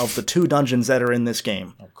dungeon of the 2 dungeons that are in this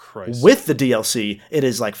game. Oh, Christ. With the DLC, it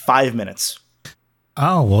is like 5 minutes.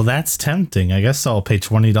 Oh, well, that's tempting. I guess I'll pay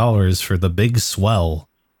 $20 for the big swell.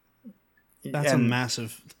 That's a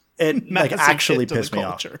massive. It like actually pissed me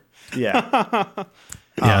off. Yeah.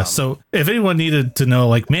 Yeah, so if anyone needed to know,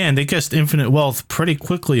 like, man, they guessed Infinite Wealth pretty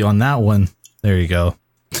quickly on that one. There you go.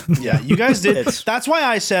 Yeah, you guys did. That's why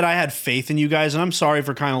I said I had faith in you guys, and I'm sorry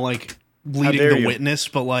for kind of like leading dare the you. witness,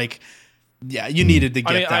 but like, yeah, you needed to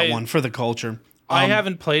get that one for the culture. I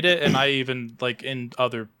haven't played it, and I even like in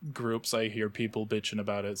other groups I hear people bitching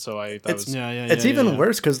about it. So It's even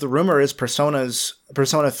worse because the rumor is Persona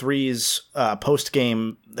 3's post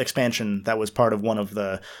game expansion that was part of one of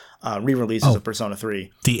the re-releases of Persona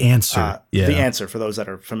 3. The Answer. The Answer, for those that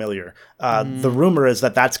are familiar. The rumor is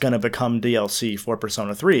that that's going to become DLC for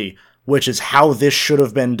Persona 3, which is how this should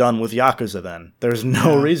have been done with Yakuza then. There's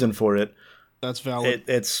no reason for it. That's valid.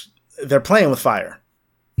 They're playing with fire.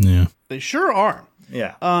 Yeah. They sure are.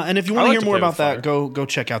 Yeah. And if you want to like hear to more play about with that, fire. go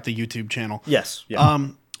check out the YouTube channel. Yes. Yeah.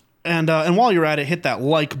 And while you're at it, hit that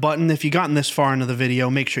like button. If you've gotten this far into the video,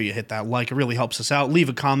 make sure you hit that like. It really helps us out. Leave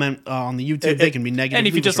a comment on the YouTube. They can be negative. And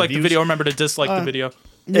if you Leave us dislike the reviews. video, remember to dislike the video.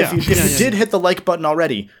 If you did hit the like button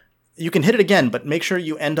already, you can hit it again, but make sure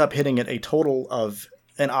you end up hitting it a total of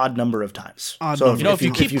an odd number of times. Odd so number. If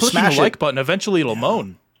you keep pushing smash the like it, button, eventually it'll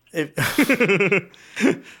moan. As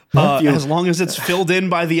long as it's filled in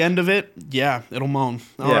by the end of it, yeah, it'll moan.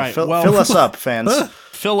 All right, fill us up, fans.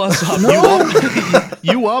 Fill us up.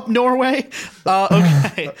 You up, Norway?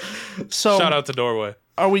 Okay. So Shout out to Norway.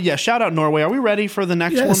 are we? Yeah, shout out Norway. Are we ready for the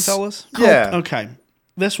next one, Yes. fellas? Yeah. Okay.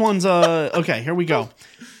 This one's okay. Here we go.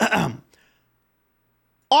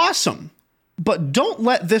 Awesome. But don't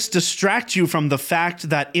let this distract you from the fact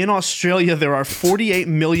that in Australia there are 48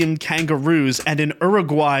 million kangaroos, and in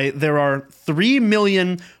Uruguay there are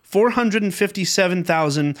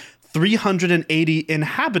 3,457,380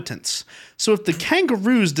 inhabitants. So if the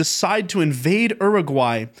kangaroos decide to invade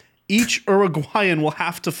Uruguay, each Uruguayan will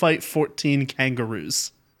have to fight 14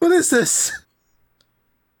 kangaroos. What is this?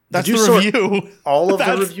 That's you the sort review. All of the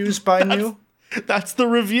That's- reviews by new? That's the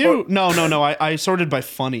review. No. I sorted by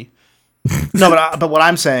funny. No, but what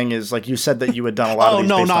I'm saying is, like, you said that you had done a lot of Oh these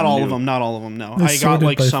no, based not on all new. of them. Not all of them. No, They're I got sorted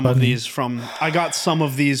like by some of funny. these from. I got some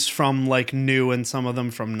of these from like new, and some of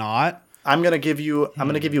them from not. I'm gonna give you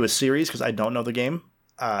a series because I don't know the game.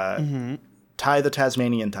 Ty the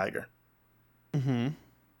Tasmanian Tiger.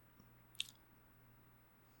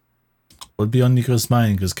 Would be on Nico's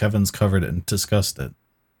mind because Kevin's covered it and discussed it.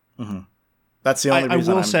 That's the only I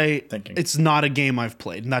reason will I'm say thinking it's not a game I've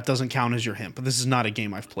played, and that doesn't count as your hint. But this is not a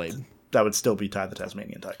game I've played. that would still be Ty the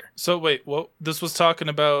Tasmanian Tiger. So wait, this was talking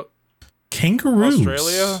about Kangaroos.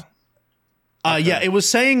 Australia? Yeah, it was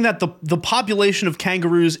saying that the population of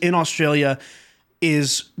kangaroos in Australia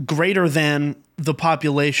is greater than the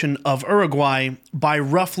population of Uruguay by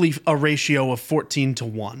roughly a ratio of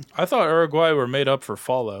 14-1. I thought Uruguay were made up for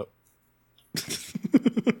Fallout.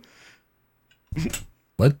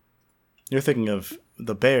 What? You're thinking of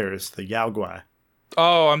the Bears, the Yaoguai.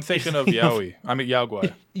 Oh, I'm thinking of Yowie. I mean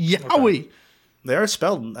Yaoguai. Yowie! They are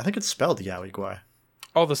spelled. I think it's spelled Yaoguai.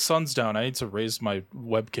 Oh, the sun's down. I need to raise my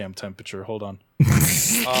webcam temperature. Hold on.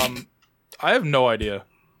 I have no idea.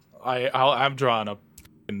 I'm drawing a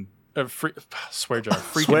swear jar.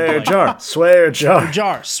 Freaking Swear blank. jar. Swear jar.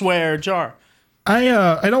 Jar, swear jar.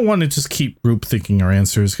 I don't want to just keep group thinking our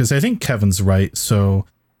answers because I think Kevin's right. So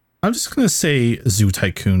I'm just gonna say Zoo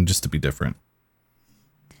Tycoon just to be different.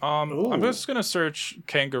 I'm just gonna search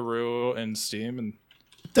kangaroo in Steam and.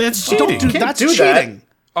 That's Don't cheating. do that's do that. cheating.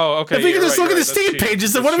 Oh, okay. If we you're can just right, look at you're the right, that's Steam cheating.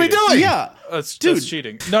 pages, then That's what are we cheating. doing? Yeah. That's Dude.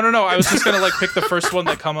 cheating. No. I was just gonna like pick the first one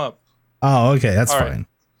that come up. Oh, okay, that's All right. fine.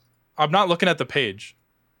 I'm not looking at the page.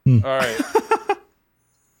 All right.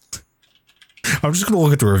 I'm just gonna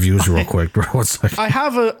look at the reviews real quick. One second. I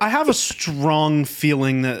have a strong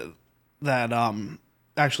feeling that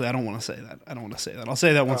actually I don't want to say that. I'll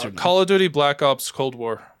say that once you're done. Call of Duty Black Ops Cold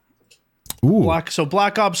War. Ooh,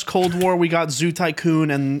 Black Ops Cold War, we got Zoo Tycoon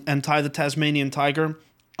and Ty the Tasmanian Tiger.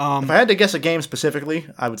 If I had to guess a game specifically,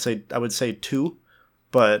 I would say 2,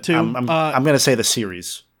 but 2, I'm going to say the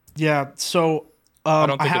series. Yeah, so don't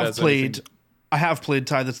I think it have has played anything. I have played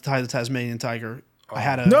Ty the Tasmanian Tiger. I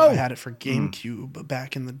had it for GameCube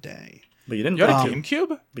back in the day. But you didn't You had play a 2.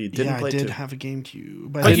 GameCube? But you didn't Yeah, play I did 2. have a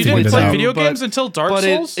GameCube. But you didn't didn't play play video but- games until Dark But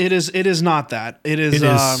Souls? it is not that. It is it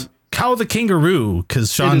is Cow the Kangaroo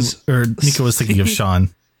because Sean is- or Nico was thinking of Sean.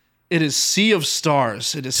 it is Sea of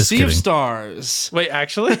Stars. It is Just Sea kidding. of Stars. Wait,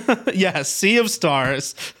 actually? Yeah, Sea of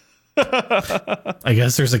Stars. I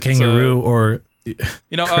guess there's a kangaroo or You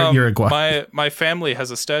know, Kurt Uruguay. my family has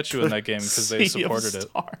a statue in that game because they Sea of supported it.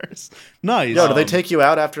 Stars. Nice. Yo, do they take you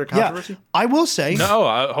out after a yeah, controversy? I will say.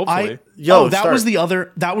 No, hopefully. Yo, that start.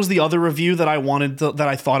 was the other review that I wanted that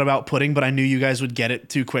I thought about putting, but I knew you guys would get it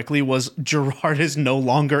too quickly. Was Gerard is no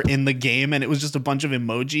longer in the game, and it was just a bunch of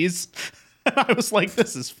emojis. And I was like,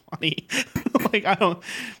 this is funny. Like I don't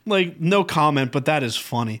no comment, but that is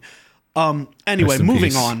funny. Anyway, Rest in moving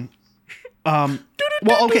peace. on.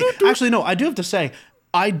 Well, okay. Actually, no. I do have to say,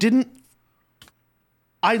 I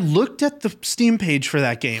looked at the Steam page for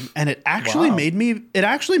that game, and it actually Wow. made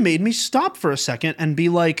me stop for a second and be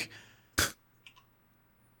like,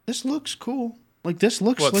 "This looks cool. Like this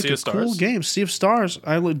looks What, like Sea a of cool Stars? game." Sea of Stars.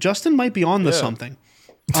 Justin might be on to Yeah. something.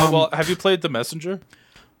 Well, have you played The Messenger?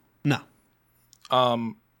 No.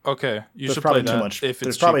 Okay, you There's should probably play too that much. if it's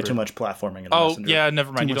There's probably cheaper. too much platforming in the Oh, Messenger. yeah,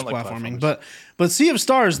 never mind. Too You much don't like platforming, platformers. but Sea of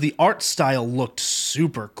Stars, the art style looked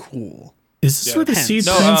super cool. Is this where the Hence. seed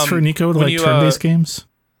No, turns for Nico to when like you, turn-based games?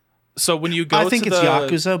 So when you go I think to it's the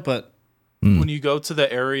Yakuza, but when you go to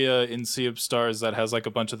the area in Sea of Stars that has like a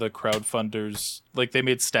bunch of the crowdfunders, like they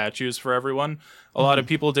made statues for everyone. A lot of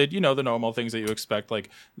people did, the normal things that you expect, like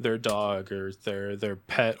their dog or their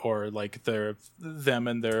pet or like them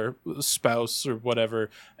and their spouse or whatever.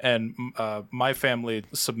 And my family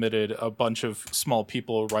submitted a bunch of small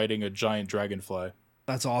people riding a giant dragonfly.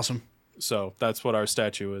 that's awesome. So that's what our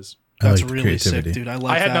statue is. I That's like the really sick, creativity. dude. I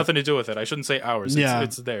like I had that. nothing to do with it. I shouldn't say ours. Yeah.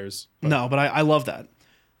 It's theirs. No, but I love that.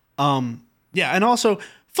 Yeah, and also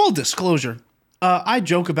full disclosure, I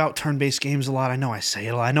joke about turn-based games a lot. I know I say it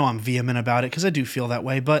a lot. I know I'm vehement about it because I do feel that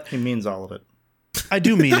way, but He means all of it. I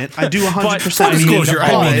do mean it. I do 100% full mean disclosure, it.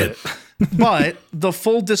 I mean it. But the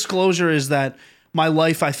full disclosure is that my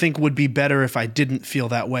life, I think, would be better if I didn't feel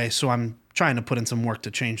that way. So I'm trying to put in some work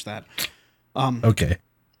to change that. Okay.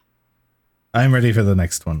 I'm ready for the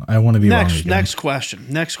next one. I want to be wrong again. Next question.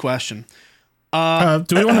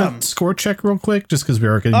 Do we want to score check real quick just because we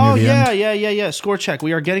are getting Oh, near the end? yeah. Score check.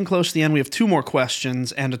 We are getting close to the end. We have 2 more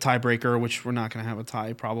questions and a tiebreaker, which we're not going to have a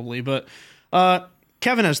tie probably. But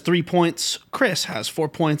Kevin has 3 points, Chris has 4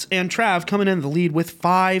 points, and Trav coming in the lead with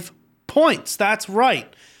 5 points. That's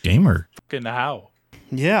right. Gamer. Fucking how?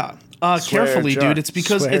 Yeah. Swear Carefully, jar. dude. It's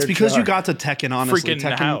because Swear you jar. got to Tekken, honestly.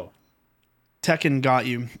 Freaking how? Tekken got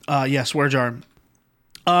you. Yeah, swear jar.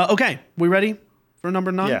 Okay, we ready for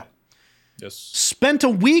number 9? Yeah. Yes. Spent a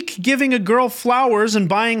week giving a girl flowers and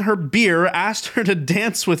buying her beer, asked her to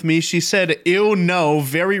dance with me. She said, ew, no,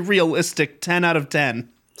 very realistic, 10 out of 10.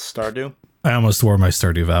 Stardew. I almost wore my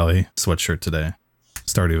Stardew Valley sweatshirt today.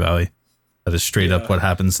 Stardew Valley. That is straight up what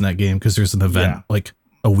happens in that game because there's an event Yeah. like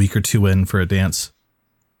a week or 2 in for a dance.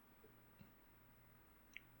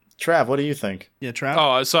 Trav, what do you think? Yeah, Trav?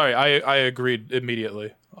 Oh, sorry. I agreed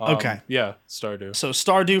immediately. Okay. Yeah, Stardew. So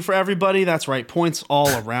Stardew for everybody. That's right. Points all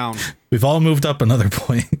around. We've all moved up another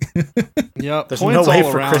point. Yep. There's points no way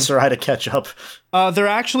all for around. Chris or I to catch up. They're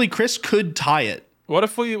actually, Chris could tie it. What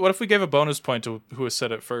if we gave a bonus point to who has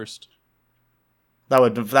said it first? That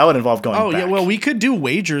would involve going Oh, back. yeah. Well, we could do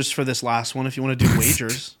wagers for this last one if you want to do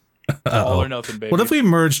wagers. All or nothing, baby. What if we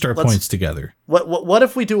merged our points together? What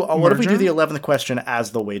if we do Merger? the 11th question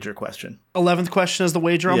as the wager question? 11th question is the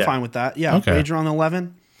wager. I'm Yeah. fine with that. Yeah. Okay. Wager on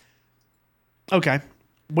 11. Okay.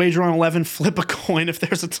 Wager on 11. Flip a coin if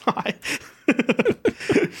there's a tie.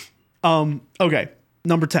 Okay.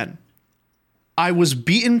 Number 10. I was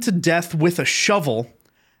beaten to death with a shovel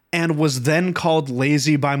and was then called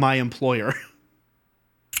lazy by my employer.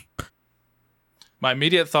 My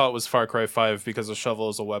immediate thought was Far Cry 5 because a shovel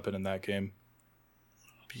is a weapon in that game.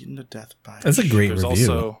 Beaten to death by. That's a great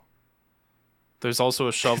review. There's also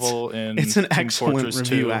a shovel in It's an Team excellent Fortress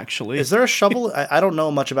review, 2. actually. Is there a shovel? I don't know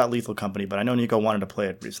much about Lethal Company, but I know Nico wanted to play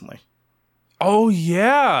it recently. Oh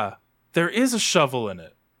yeah. There is a shovel in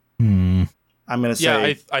it. Hmm. I'm going to Yeah,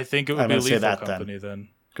 say I think it would I'm be gonna say Lethal that Company then.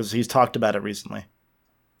 because he's talked about it recently.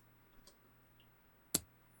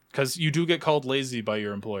 Because you do get called lazy by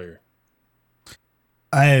your employer.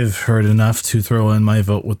 I've heard enough to throw in my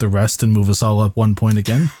vote with the rest and move us all up 1 point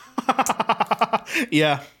again.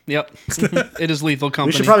 Yeah. Yep. It is Lethal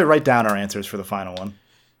Company. We should probably write down our answers for the final one.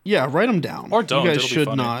 Yeah, write them down. Or don't, You guys it'll be should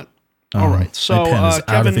funny. not. All right. So my pen is out of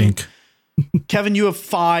Kevin, ink. Kevin, you have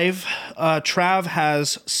 5. Trav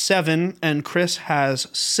has 7, and Chris has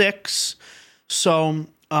 6. So,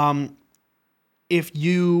 if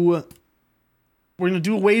we're gonna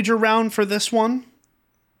do a wager round for this one.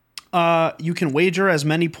 You can wager as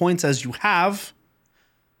many points as you have.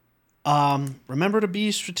 Remember to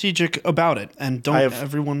be strategic about it, and don't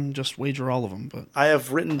everyone just wager all of them. But I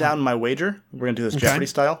have written down my wager. We're going to do this Jeopardy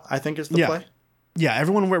style, I think is the play. Yeah,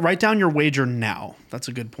 everyone write down your wager now. That's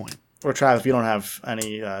a good point. Or Trav, if you don't have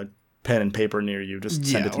any pen and paper near you, just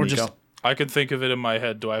send it to Nico. I could think of it in my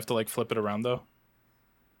head. Do I have to like flip it around though?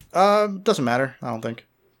 Doesn't matter, I don't think.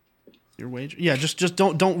 Your wager? Yeah, just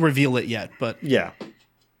don't reveal it yet, but Yeah.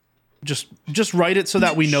 just write it so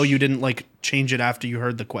that we know you didn't like change it after you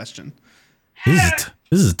heard the question. This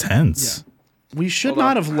is tense. We should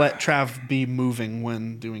not have let Trav be moving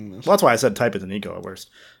when doing this. Well, that's why I said type it to Nico at worst.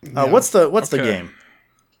 What's the game?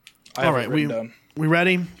 All right, we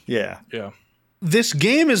ready? Yeah. Yeah. This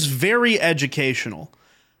game is very educational.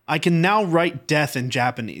 I can now write death in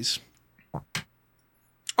Japanese.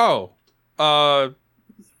 Oh.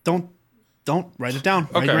 Don't write it down.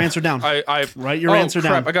 Okay. Write your answer down. I write your answer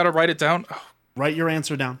crap, down. I gotta write it down. Write your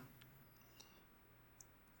answer down.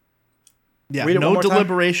 Yeah, Read it one no more time.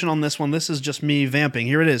 deliberation on this one. This is just me vamping.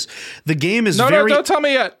 Here it is. The game is No, don't tell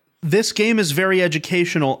me yet. This game is very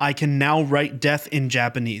educational. I can now write death in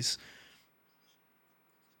Japanese.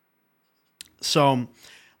 So,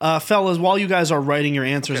 fellas, while you guys are writing your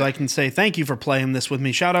answers, I can say thank you for playing this with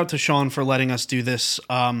me. Shout out to Sean for letting us do this.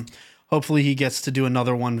 Hopefully he gets to do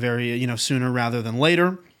another one very, sooner rather than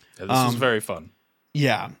later. Yeah, this is very fun.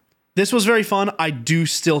 Yeah. This was very fun. I do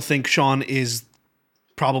still think Sean is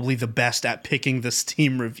probably the best at picking the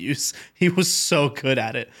Steam reviews. He was so good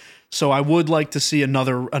at it. So I would like to see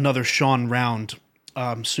another Sean round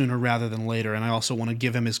sooner rather than later, and I also want to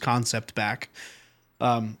give him his concept back.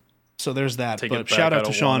 So there's that. Take it But back, shout I out to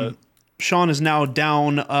don't Sean. want it. Sean is now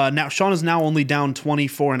down. Sean is now only down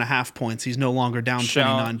 24.5 points. He's no longer down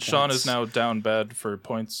 29 points. Sean is now down bad for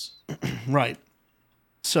points. Right.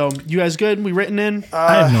 So you guys good? We written in?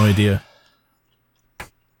 I have no idea.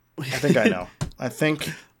 I think I know.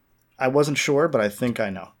 I wasn't sure, but I think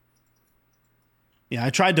I know. Yeah, I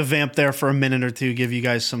tried to vamp there for a minute or two, give you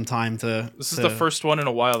guys some time to. This is the first one in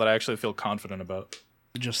a while that I actually feel confident about.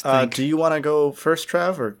 Just think. Do you want to go first,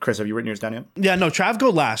 Trav, or Chris? Have you written yours down yet? Yeah, no, Trav go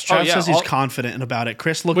last. Trav says he's confident about it.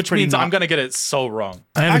 Chris looked Which pretty means I'm going to get it so wrong.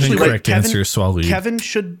 I have an incorrect answer, so I'll leave. Kevin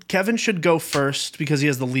should go first because he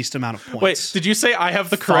has the least amount of points. Wait, did you say I have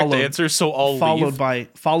the correct answer, so I'll leave?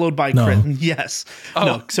 Followed by No. Chris. Yes. Oh.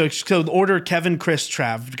 No. So order Kevin, Chris,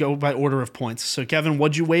 Trav. Go by order of points. So Kevin,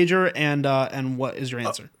 what'd you wager, and what is your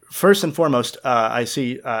answer? First and foremost, I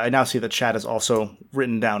now see that chat has also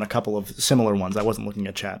written down a couple of similar ones. I wasn't looking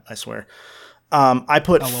at chat, I swear. I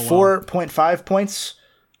put 4.5 points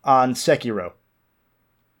on Sekiro.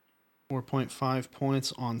 4.5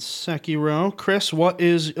 points on Sekiro. Chris, what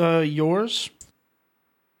is yours?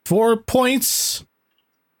 4 points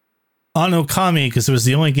on Okami, because it was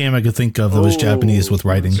the only game I could think of that was Japanese with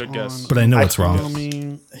writing. Good guess. But I know it's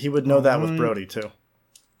wrong. He would know that with Brody, too.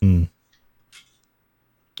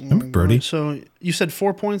 Remember Brody? So you said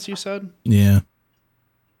 4 points, you said? Yeah.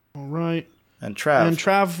 All right. And Trav. And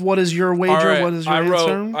Trav, what is your wager? All right, What is your I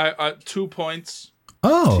answer? wrote 2 points,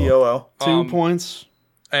 Oh. TOO. 2 points.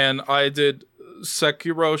 and I did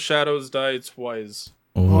Sekiro Shadows Die Twice.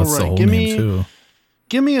 Oh, that's the right, whole give name me- too.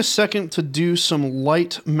 Give me a second to do some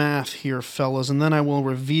light math here, fellas, and then I will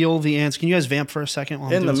reveal the answer. Can you guys vamp for a second? While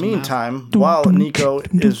I'm In the doing some math? meantime, while Nico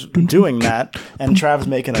is doing that and Trav's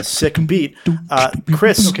making a sick beat,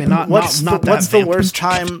 Chris, Okay, not what's that the vamp. worst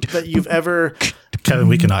time that you've ever... Kevin,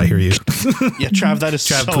 we cannot hear you. Yeah, Trav, that is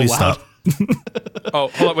Trav, so please loud. stop. Oh,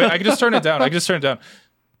 hold on, wait, I can just turn it down. I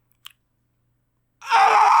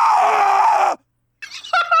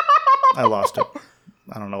lost it.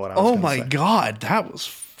 I don't know what I was Oh gonna my say. god, that was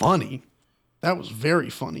funny. That was very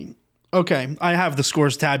funny. Okay, I have the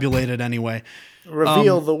scores tabulated anyway.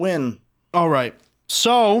 Reveal the win. All right.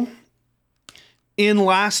 So, in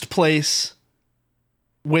last place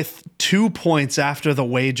with 2 points after the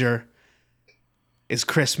wager is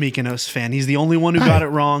Chris Mykonos fan. He's the only one who got it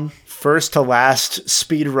wrong. First to last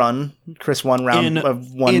speed run. Chris won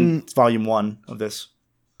volume 1 of this.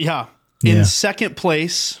 Yeah. Yeah. In second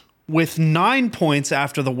place with 9 points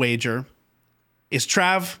after the wager is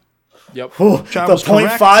Trav. Yep. Ooh, the Trav was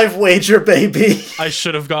 0.5 wager, baby. I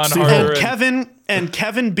should have gone harder. And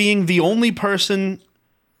Kevin being the only person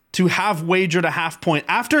to have wagered a half point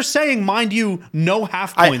after saying, mind you, no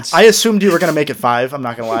half points. I assumed you were going to make it 5. I'm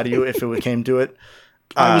not going to lie to you if it came to it.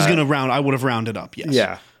 I would have rounded up. Yes.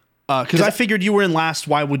 Yeah. Because I figured you were in last.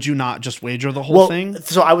 Why would you not just wager the whole thing?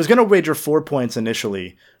 So I was going to wager 4 points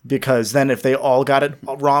initially, because then if they all got it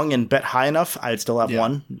wrong and bet high enough, I'd still have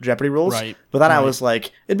 1 Jeopardy rules. Right. But then I was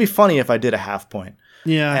like, it'd be funny if I did a half point.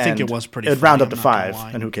 Yeah, I think And it was pretty it'd funny, round up I'm to not gonna 5,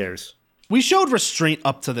 lie. and who cares? We showed restraint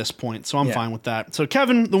up to this point, so I'm fine with that. So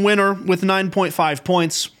Kevin, the winner, with 9.5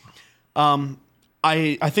 points.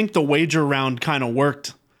 I think the wager round kind of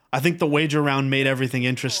worked. I think the wager round made everything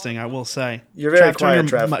interesting, I will say. You're very quiet,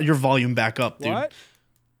 turn Trev. your volume back up, dude. What?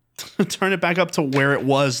 Turn it back up to where it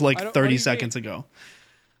was like I don't- what 30 do you seconds ago.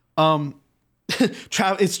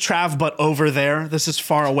 It's Trav, but over there. This is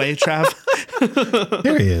far away, Trav.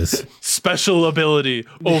 There he is. Special ability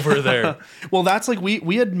over there. Well, that's like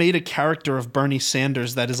we had made a character of Bernie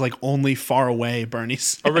Sanders that is like only far away Bernie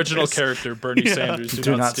Sanders. Original character Bernie Sanders.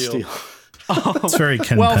 Do not steal. It's very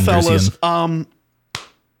Ken Well, Pendersian. fellas,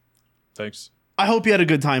 Thanks. I hope you had a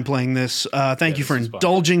good time playing this. Thank you for this was fun.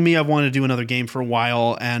 indulging me. I've wanted to do another game for a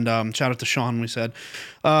while, and shout out to Sean. We said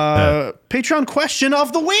Patreon question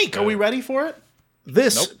of the week. Are we ready for it?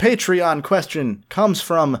 This Patreon question comes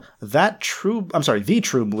from the True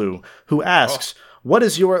Blue, who asks, "What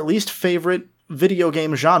is your least favorite video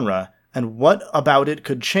game genre, and what about it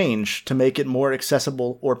could change to make it more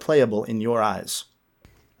accessible or playable in your eyes?"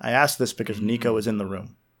 I asked this because Nico is in the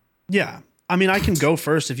room. Yeah, I mean, I can go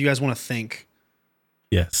first if you guys want to think.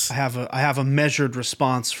 Yes. I have a measured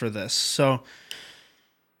response for this. So,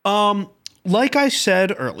 like I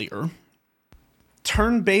said earlier,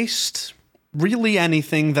 turn-based, really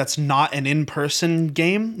anything that's not an in-person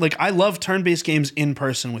game. Like, I love turn-based games in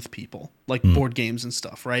person with people, like board games and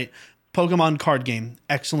stuff, right? Pokemon card game,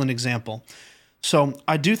 excellent example. So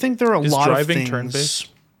I do think there are a lot of driving things. turn-based?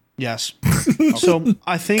 Yes. So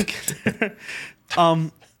I think,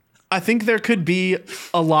 I think there could be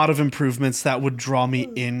a lot of improvements that would draw me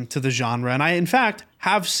into the genre, and I, in fact,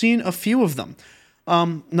 have seen a few of them.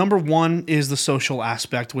 Number one is the social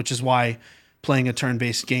aspect, which is why playing a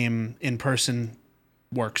turn-based game in person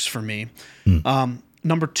works for me.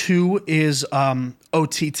 Number two is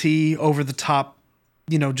OTT, over the top,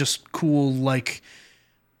 just cool, like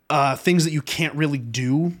things that you can't really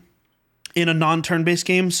do in a non-turn-based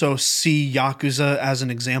game. So see Yakuza as an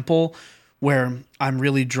example, where I'm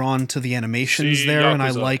really drawn to the animations See there, and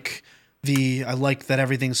I Yakuza. like that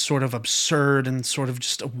everything's sort of absurd and sort of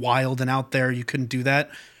just wild and out there. You couldn't do that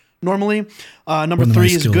normally. Number One of my three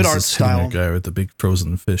is skills good art is hitting style. that guy with the big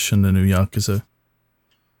frozen fish in the new Yakuza.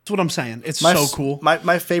 That's what I'm saying. It's My so f- cool.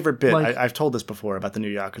 My favorite bit, Like- I've told this before about the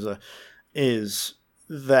new Yakuza, is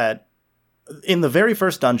that in the very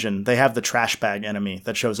first dungeon, they have the trash bag enemy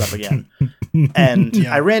that shows up again. And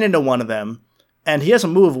I ran into one of them, and he has a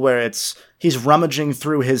move where he's rummaging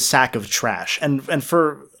through his sack of trash. And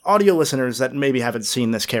for audio listeners that maybe haven't seen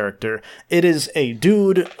this character, it is a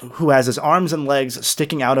dude who has his arms and legs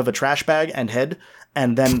sticking out of a trash bag and head,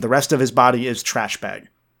 and then the rest of his body is trash bag.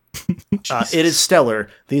 It is stellar.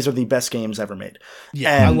 These are the best games ever made. Yeah,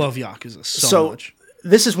 I And love Yakuza so much.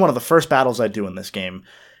 this is one of the first battles I do in this game.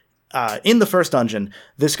 In the first dungeon,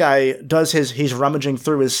 this guy does he's rummaging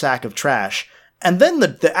through his sack of trash, and then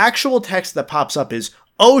the actual text that pops up is,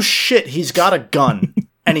 "Oh shit, he's got a gun,"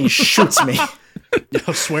 and he shoots me.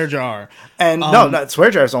 Yo, swear jar. And no,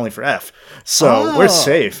 swear jar is only for F, so we're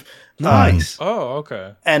safe. Nice. Oh,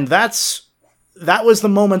 okay. And that was the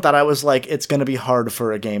moment that I was like, it's going to be hard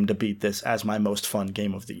for a game to beat this as my most fun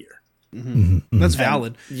game of the year. That's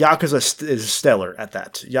valid. Yakuza is stellar at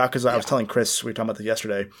that. Yakuza, I was telling Chris, we were talking about this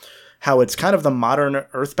yesterday, how it's kind of the modern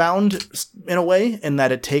Earthbound in a way, in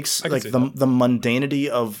that it takes like see the mundanity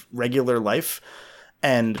of regular life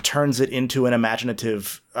and turns it into an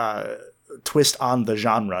imaginative twist on the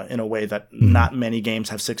genre in a way that not many games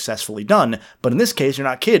have successfully done. But in this case, you're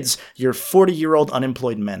not kids, you're 40-year-old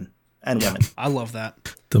unemployed men and women. I love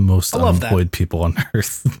that. The most love that. unemployed people on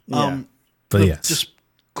earth. But yes. Just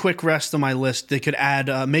quick rest of my list. They could add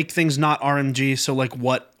make things not RMG. So like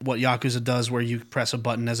what Yakuza does, where you press a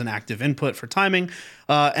button as an active input for timing,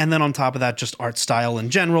 and then on top of that, just art style in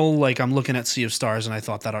general. Like I'm looking at Sea of Stars, and I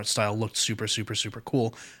thought that art style looked super, super, super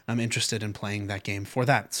cool. I'm interested in playing that game for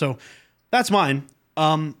that. So that's mine.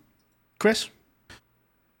 Chris.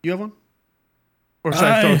 You have one? Or should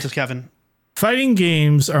I throw it to Kevin? Fighting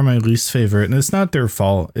games are my least favorite, and it's not their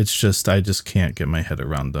fault. It's just I just can't get my head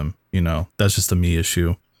around them. That's just a me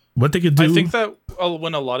issue. What they could do. I think that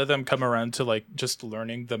when a lot of them come around to like just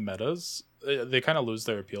learning the metas, they kind of lose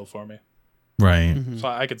their appeal for me. Right. So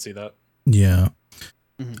I could see that. Yeah.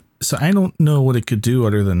 So I don't know what it could do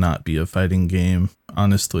other than not be a fighting game,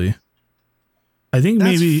 honestly. I think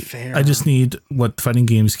That's maybe fair. I just need what fighting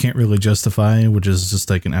games can't really justify, which is just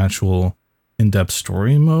like an actual in-depth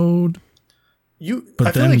story mode.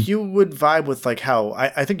 I feel like you would vibe with like how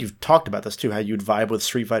I think you've talked about this too, how you'd vibe with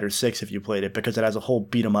Street Fighter 6 if you played it because it has a whole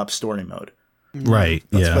beat 'em up story mode. Right.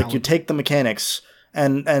 That's Yeah. like you take the mechanics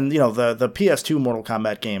and the PS2 Mortal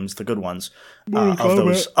Kombat games, the good ones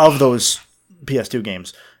of those PS2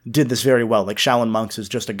 games did this very well. Like Shaolin Monks is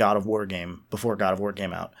just a God of War game before God of War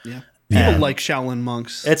came out. Yeah. People And like Shaolin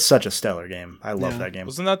Monks. it's such a stellar game. I love that game.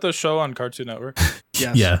 Wasn't that the show on Cartoon Network?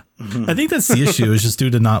 Yes. Yeah. I think that's the issue is just due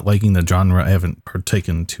to not liking the genre. I haven't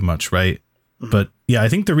partaken too much, right? But yeah, I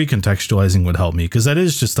think the recontextualizing would help me because that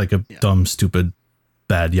is just like a dumb, stupid,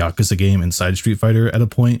 bad Yakuza game inside Street Fighter at a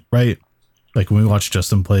point, right? Like when we watch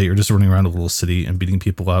Justin play, you're just running around a little city and beating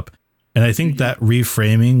people up. And I think that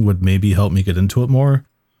reframing would maybe help me get into it more.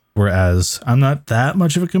 Whereas I'm not that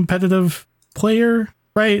much of a competitive player,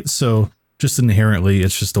 right? So just inherently,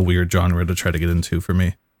 it's just a weird genre to try to get into for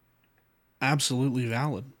me. Absolutely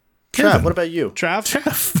valid. Trav, what about you? Trav?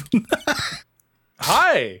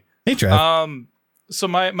 Hi. Hey, Trav. So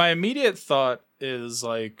my immediate thought is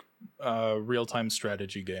like real-time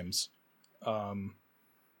strategy games.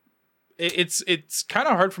 It's kind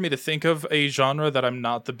of hard for me to think of a genre that I'm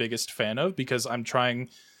not the biggest fan of because I'm trying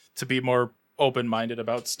to be more open-minded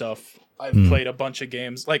about stuff. I've played a bunch of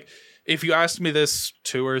games. Like if you asked me this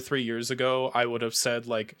 2 or 3 years ago, I would have said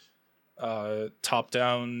like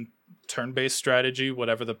top-down turn-based strategy,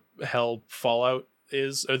 whatever the hell Fallout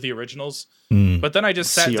is, or the originals. But then I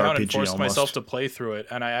just sat down and forced myself to play through it,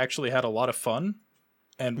 and I actually had a lot of fun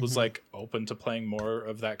and was like open to playing more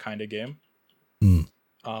of that kind of game.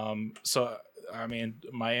 So I mean,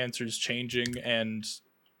 my answer is changing, and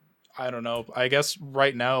I don't know. I guess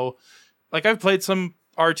right now, like I've played some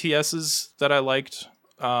RTSs that I liked.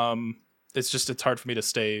 It's hard for me to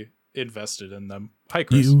stay invested in them. Hi,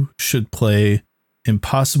 Chris. You should play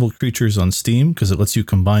Impossible Creatures on Steam because it lets you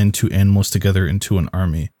combine 2 animals together into an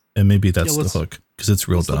army. And maybe that's the hook because it's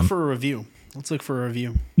real dumb. Look for a review. Let's look for a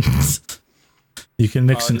review. You can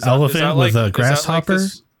mix an elephant with a grasshopper.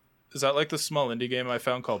 Is that like the small indie game I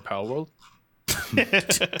found called Pal World?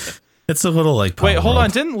 It's a little like Power Wait, hold World. on.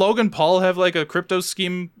 Didn't Logan Paul have like a crypto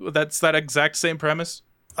scheme that's that exact same premise?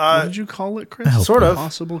 What did you call it, Chris? Sort of.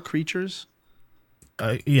 Impossible Creatures?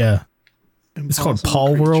 Yeah. It's called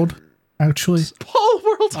Paul World, actually. Paul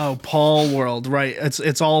World. Oh, Paul World, right.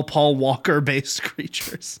 It's all Paul Walker-based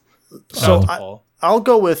creatures. So Paul. I'll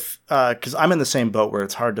go with, because I'm in the same boat where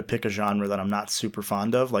it's hard to pick a genre that I'm not super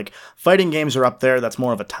fond of. Like, fighting games are up there. That's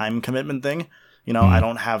more of a time commitment thing. I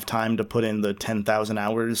don't have time to put in the 10,000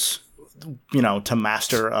 hours, to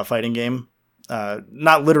master a fighting game.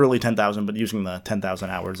 Not literally 10,000, but using the 10,000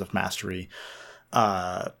 hours of mastery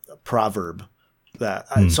proverb.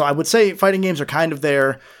 So I would say fighting games are kind of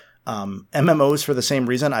there. MMOs for the same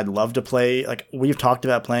reason. I'd love to play, like we've talked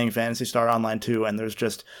about playing Phantasy Star Online 2, and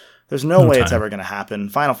there's no way it's ever going to happen.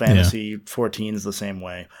 Final Fantasy 14 is the same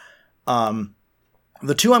way.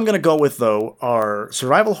 The two I'm going to go with, though, are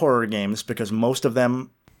survival horror games, because most of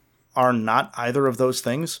them are not either of those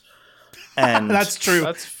things. And That's true.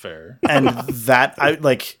 That's fair. and that,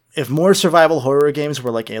 if more survival horror games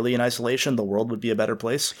were like Alien Isolation, the world would be a better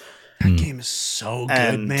place. That game is so good,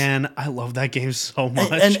 And- man. I love that game so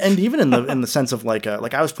much. And even in the sense of like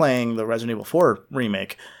I was playing the Resident Evil 4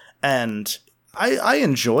 remake, and I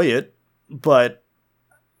enjoy it, but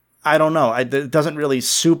I don't know. It doesn't really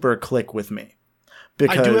super click with me.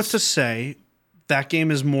 Because I do have to say, that game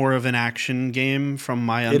is more of an action game from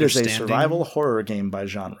my it is understanding. a survival horror game by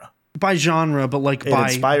genre. By genre, but like It by...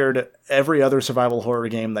 inspired every other survival horror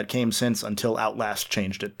game that came since until Outlast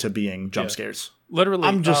changed it to being jump scares. Literally,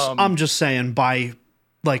 I'm just saying, by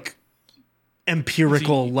like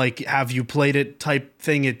empirical, like have you played it type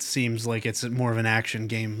thing, it seems like it's more of an action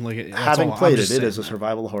game. Like Having played it, it is a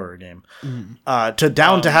survival horror game.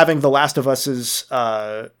 To having The Last of Us's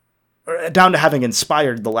down to having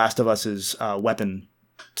inspired The Last of Us's weapon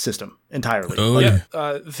system entirely. Oh, Like,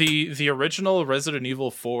 yeah. the original Resident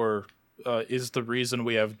Evil 4 is the reason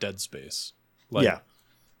we have Dead Space. yeah.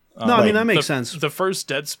 No, I mean that makes the, sense. The first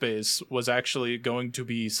Dead Space was actually going to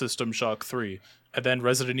be System Shock 3, and then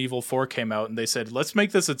Resident Evil 4 came out, and they said, "Let's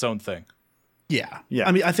make this its own thing." Yeah. Yeah.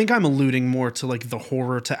 I mean, I think I'm alluding more to like the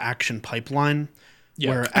horror to action pipeline. Yeah.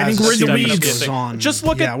 Where I think as we're in the series weeds. goes on- Just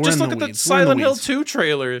look yeah, at we're just in look at the weeds. We're in Silent Hill weeds. 2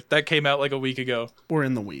 trailer that came out like a week ago. We're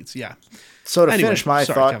in the weeds. Yeah. So to Anyway, finish my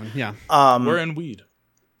sorry, thought, Kevin. Yeah. We're in weed.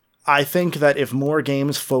 I think that if more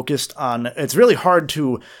games focused on, it's really hard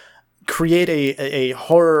to create a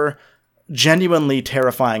horror, genuinely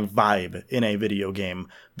terrifying vibe in a video game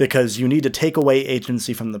because you need to take away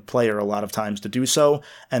agency from the player a lot of times to do so.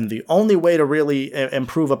 And the only way to really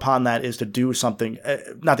improve upon that is to do something,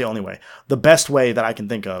 not the only way, the best way that I can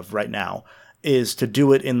think of right now is to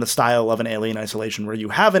do it in the style of an Alien Isolation, where you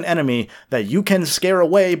have an enemy that you can scare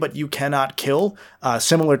away, but you cannot kill,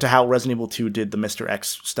 similar to how Resident Evil 2 did the Mr.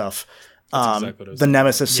 X stuff. exactly what it was. The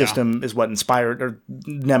Nemesis system is what inspired, or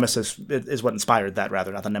Nemesis is what inspired that,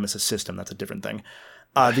 rather, not the Nemesis system. That's a different thing.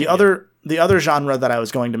 The other genre that I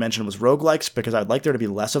was going to mention was roguelikes, because I'd like there to be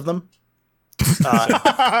less of them. And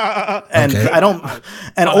Okay. I don't,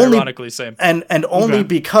 and only Ironically, same. and only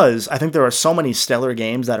because I think there are so many stellar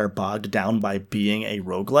games that are bogged down by being a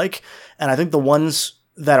roguelike. And I think the ones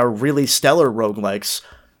that are really stellar roguelikes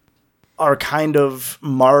are kind of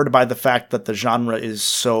marred by the fact that the genre is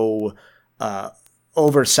so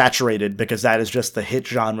oversaturated, because that is just the hit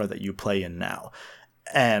genre that you play in now.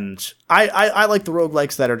 And I like the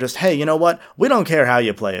roguelikes that are just, hey, you know what? We don't care how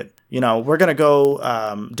you play it. You know, we're going to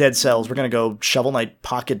go Dead Cells. We're going to go Shovel Knight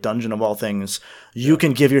Pocket Dungeon of all things. You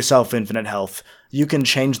can give yourself infinite health. You can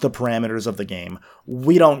change the parameters of the game.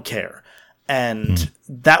 We don't care. And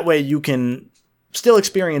that way you can still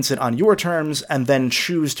experience it on your terms and then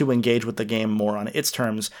choose to engage with the game more on its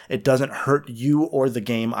terms. It doesn't hurt you or the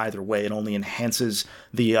game either way. It only enhances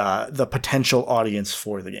the potential audience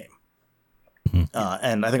for the game.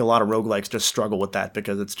 And I think a lot of roguelikes just struggle with that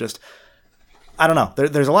because it's just, I don't know.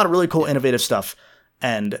 There's a lot of really cool, innovative stuff,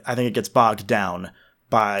 and I think it gets bogged down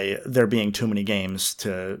by there being too many games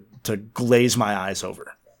to glaze my eyes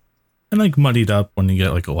over. And like muddied up when you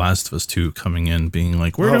get like a Last of Us 2 coming in, being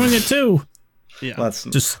like, we're doing it too. Yeah. That's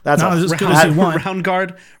Just that's not all. as good as you want. Round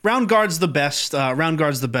Guard. Round Guard's the best. Round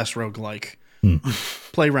Guard's the best roguelike.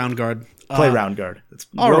 Play Round Guard. Play Round Guard. It's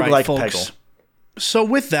All right, roguelike folks. Peggle. So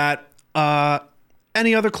with that,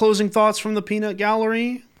 any other closing thoughts from the Peanut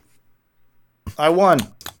Gallery? I won.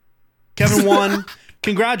 Kevin won.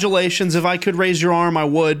 Congratulations. If I could raise your arm, I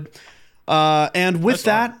would. And with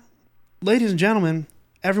that, ladies and gentlemen,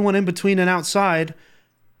 everyone in between and outside,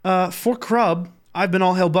 for Crub, I've been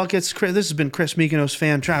All Hail Buckets. This has been Chris Mykonos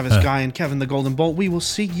fan, Travis Guy, and Kevin the Golden Bolt. We will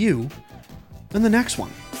see you in the next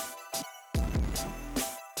one.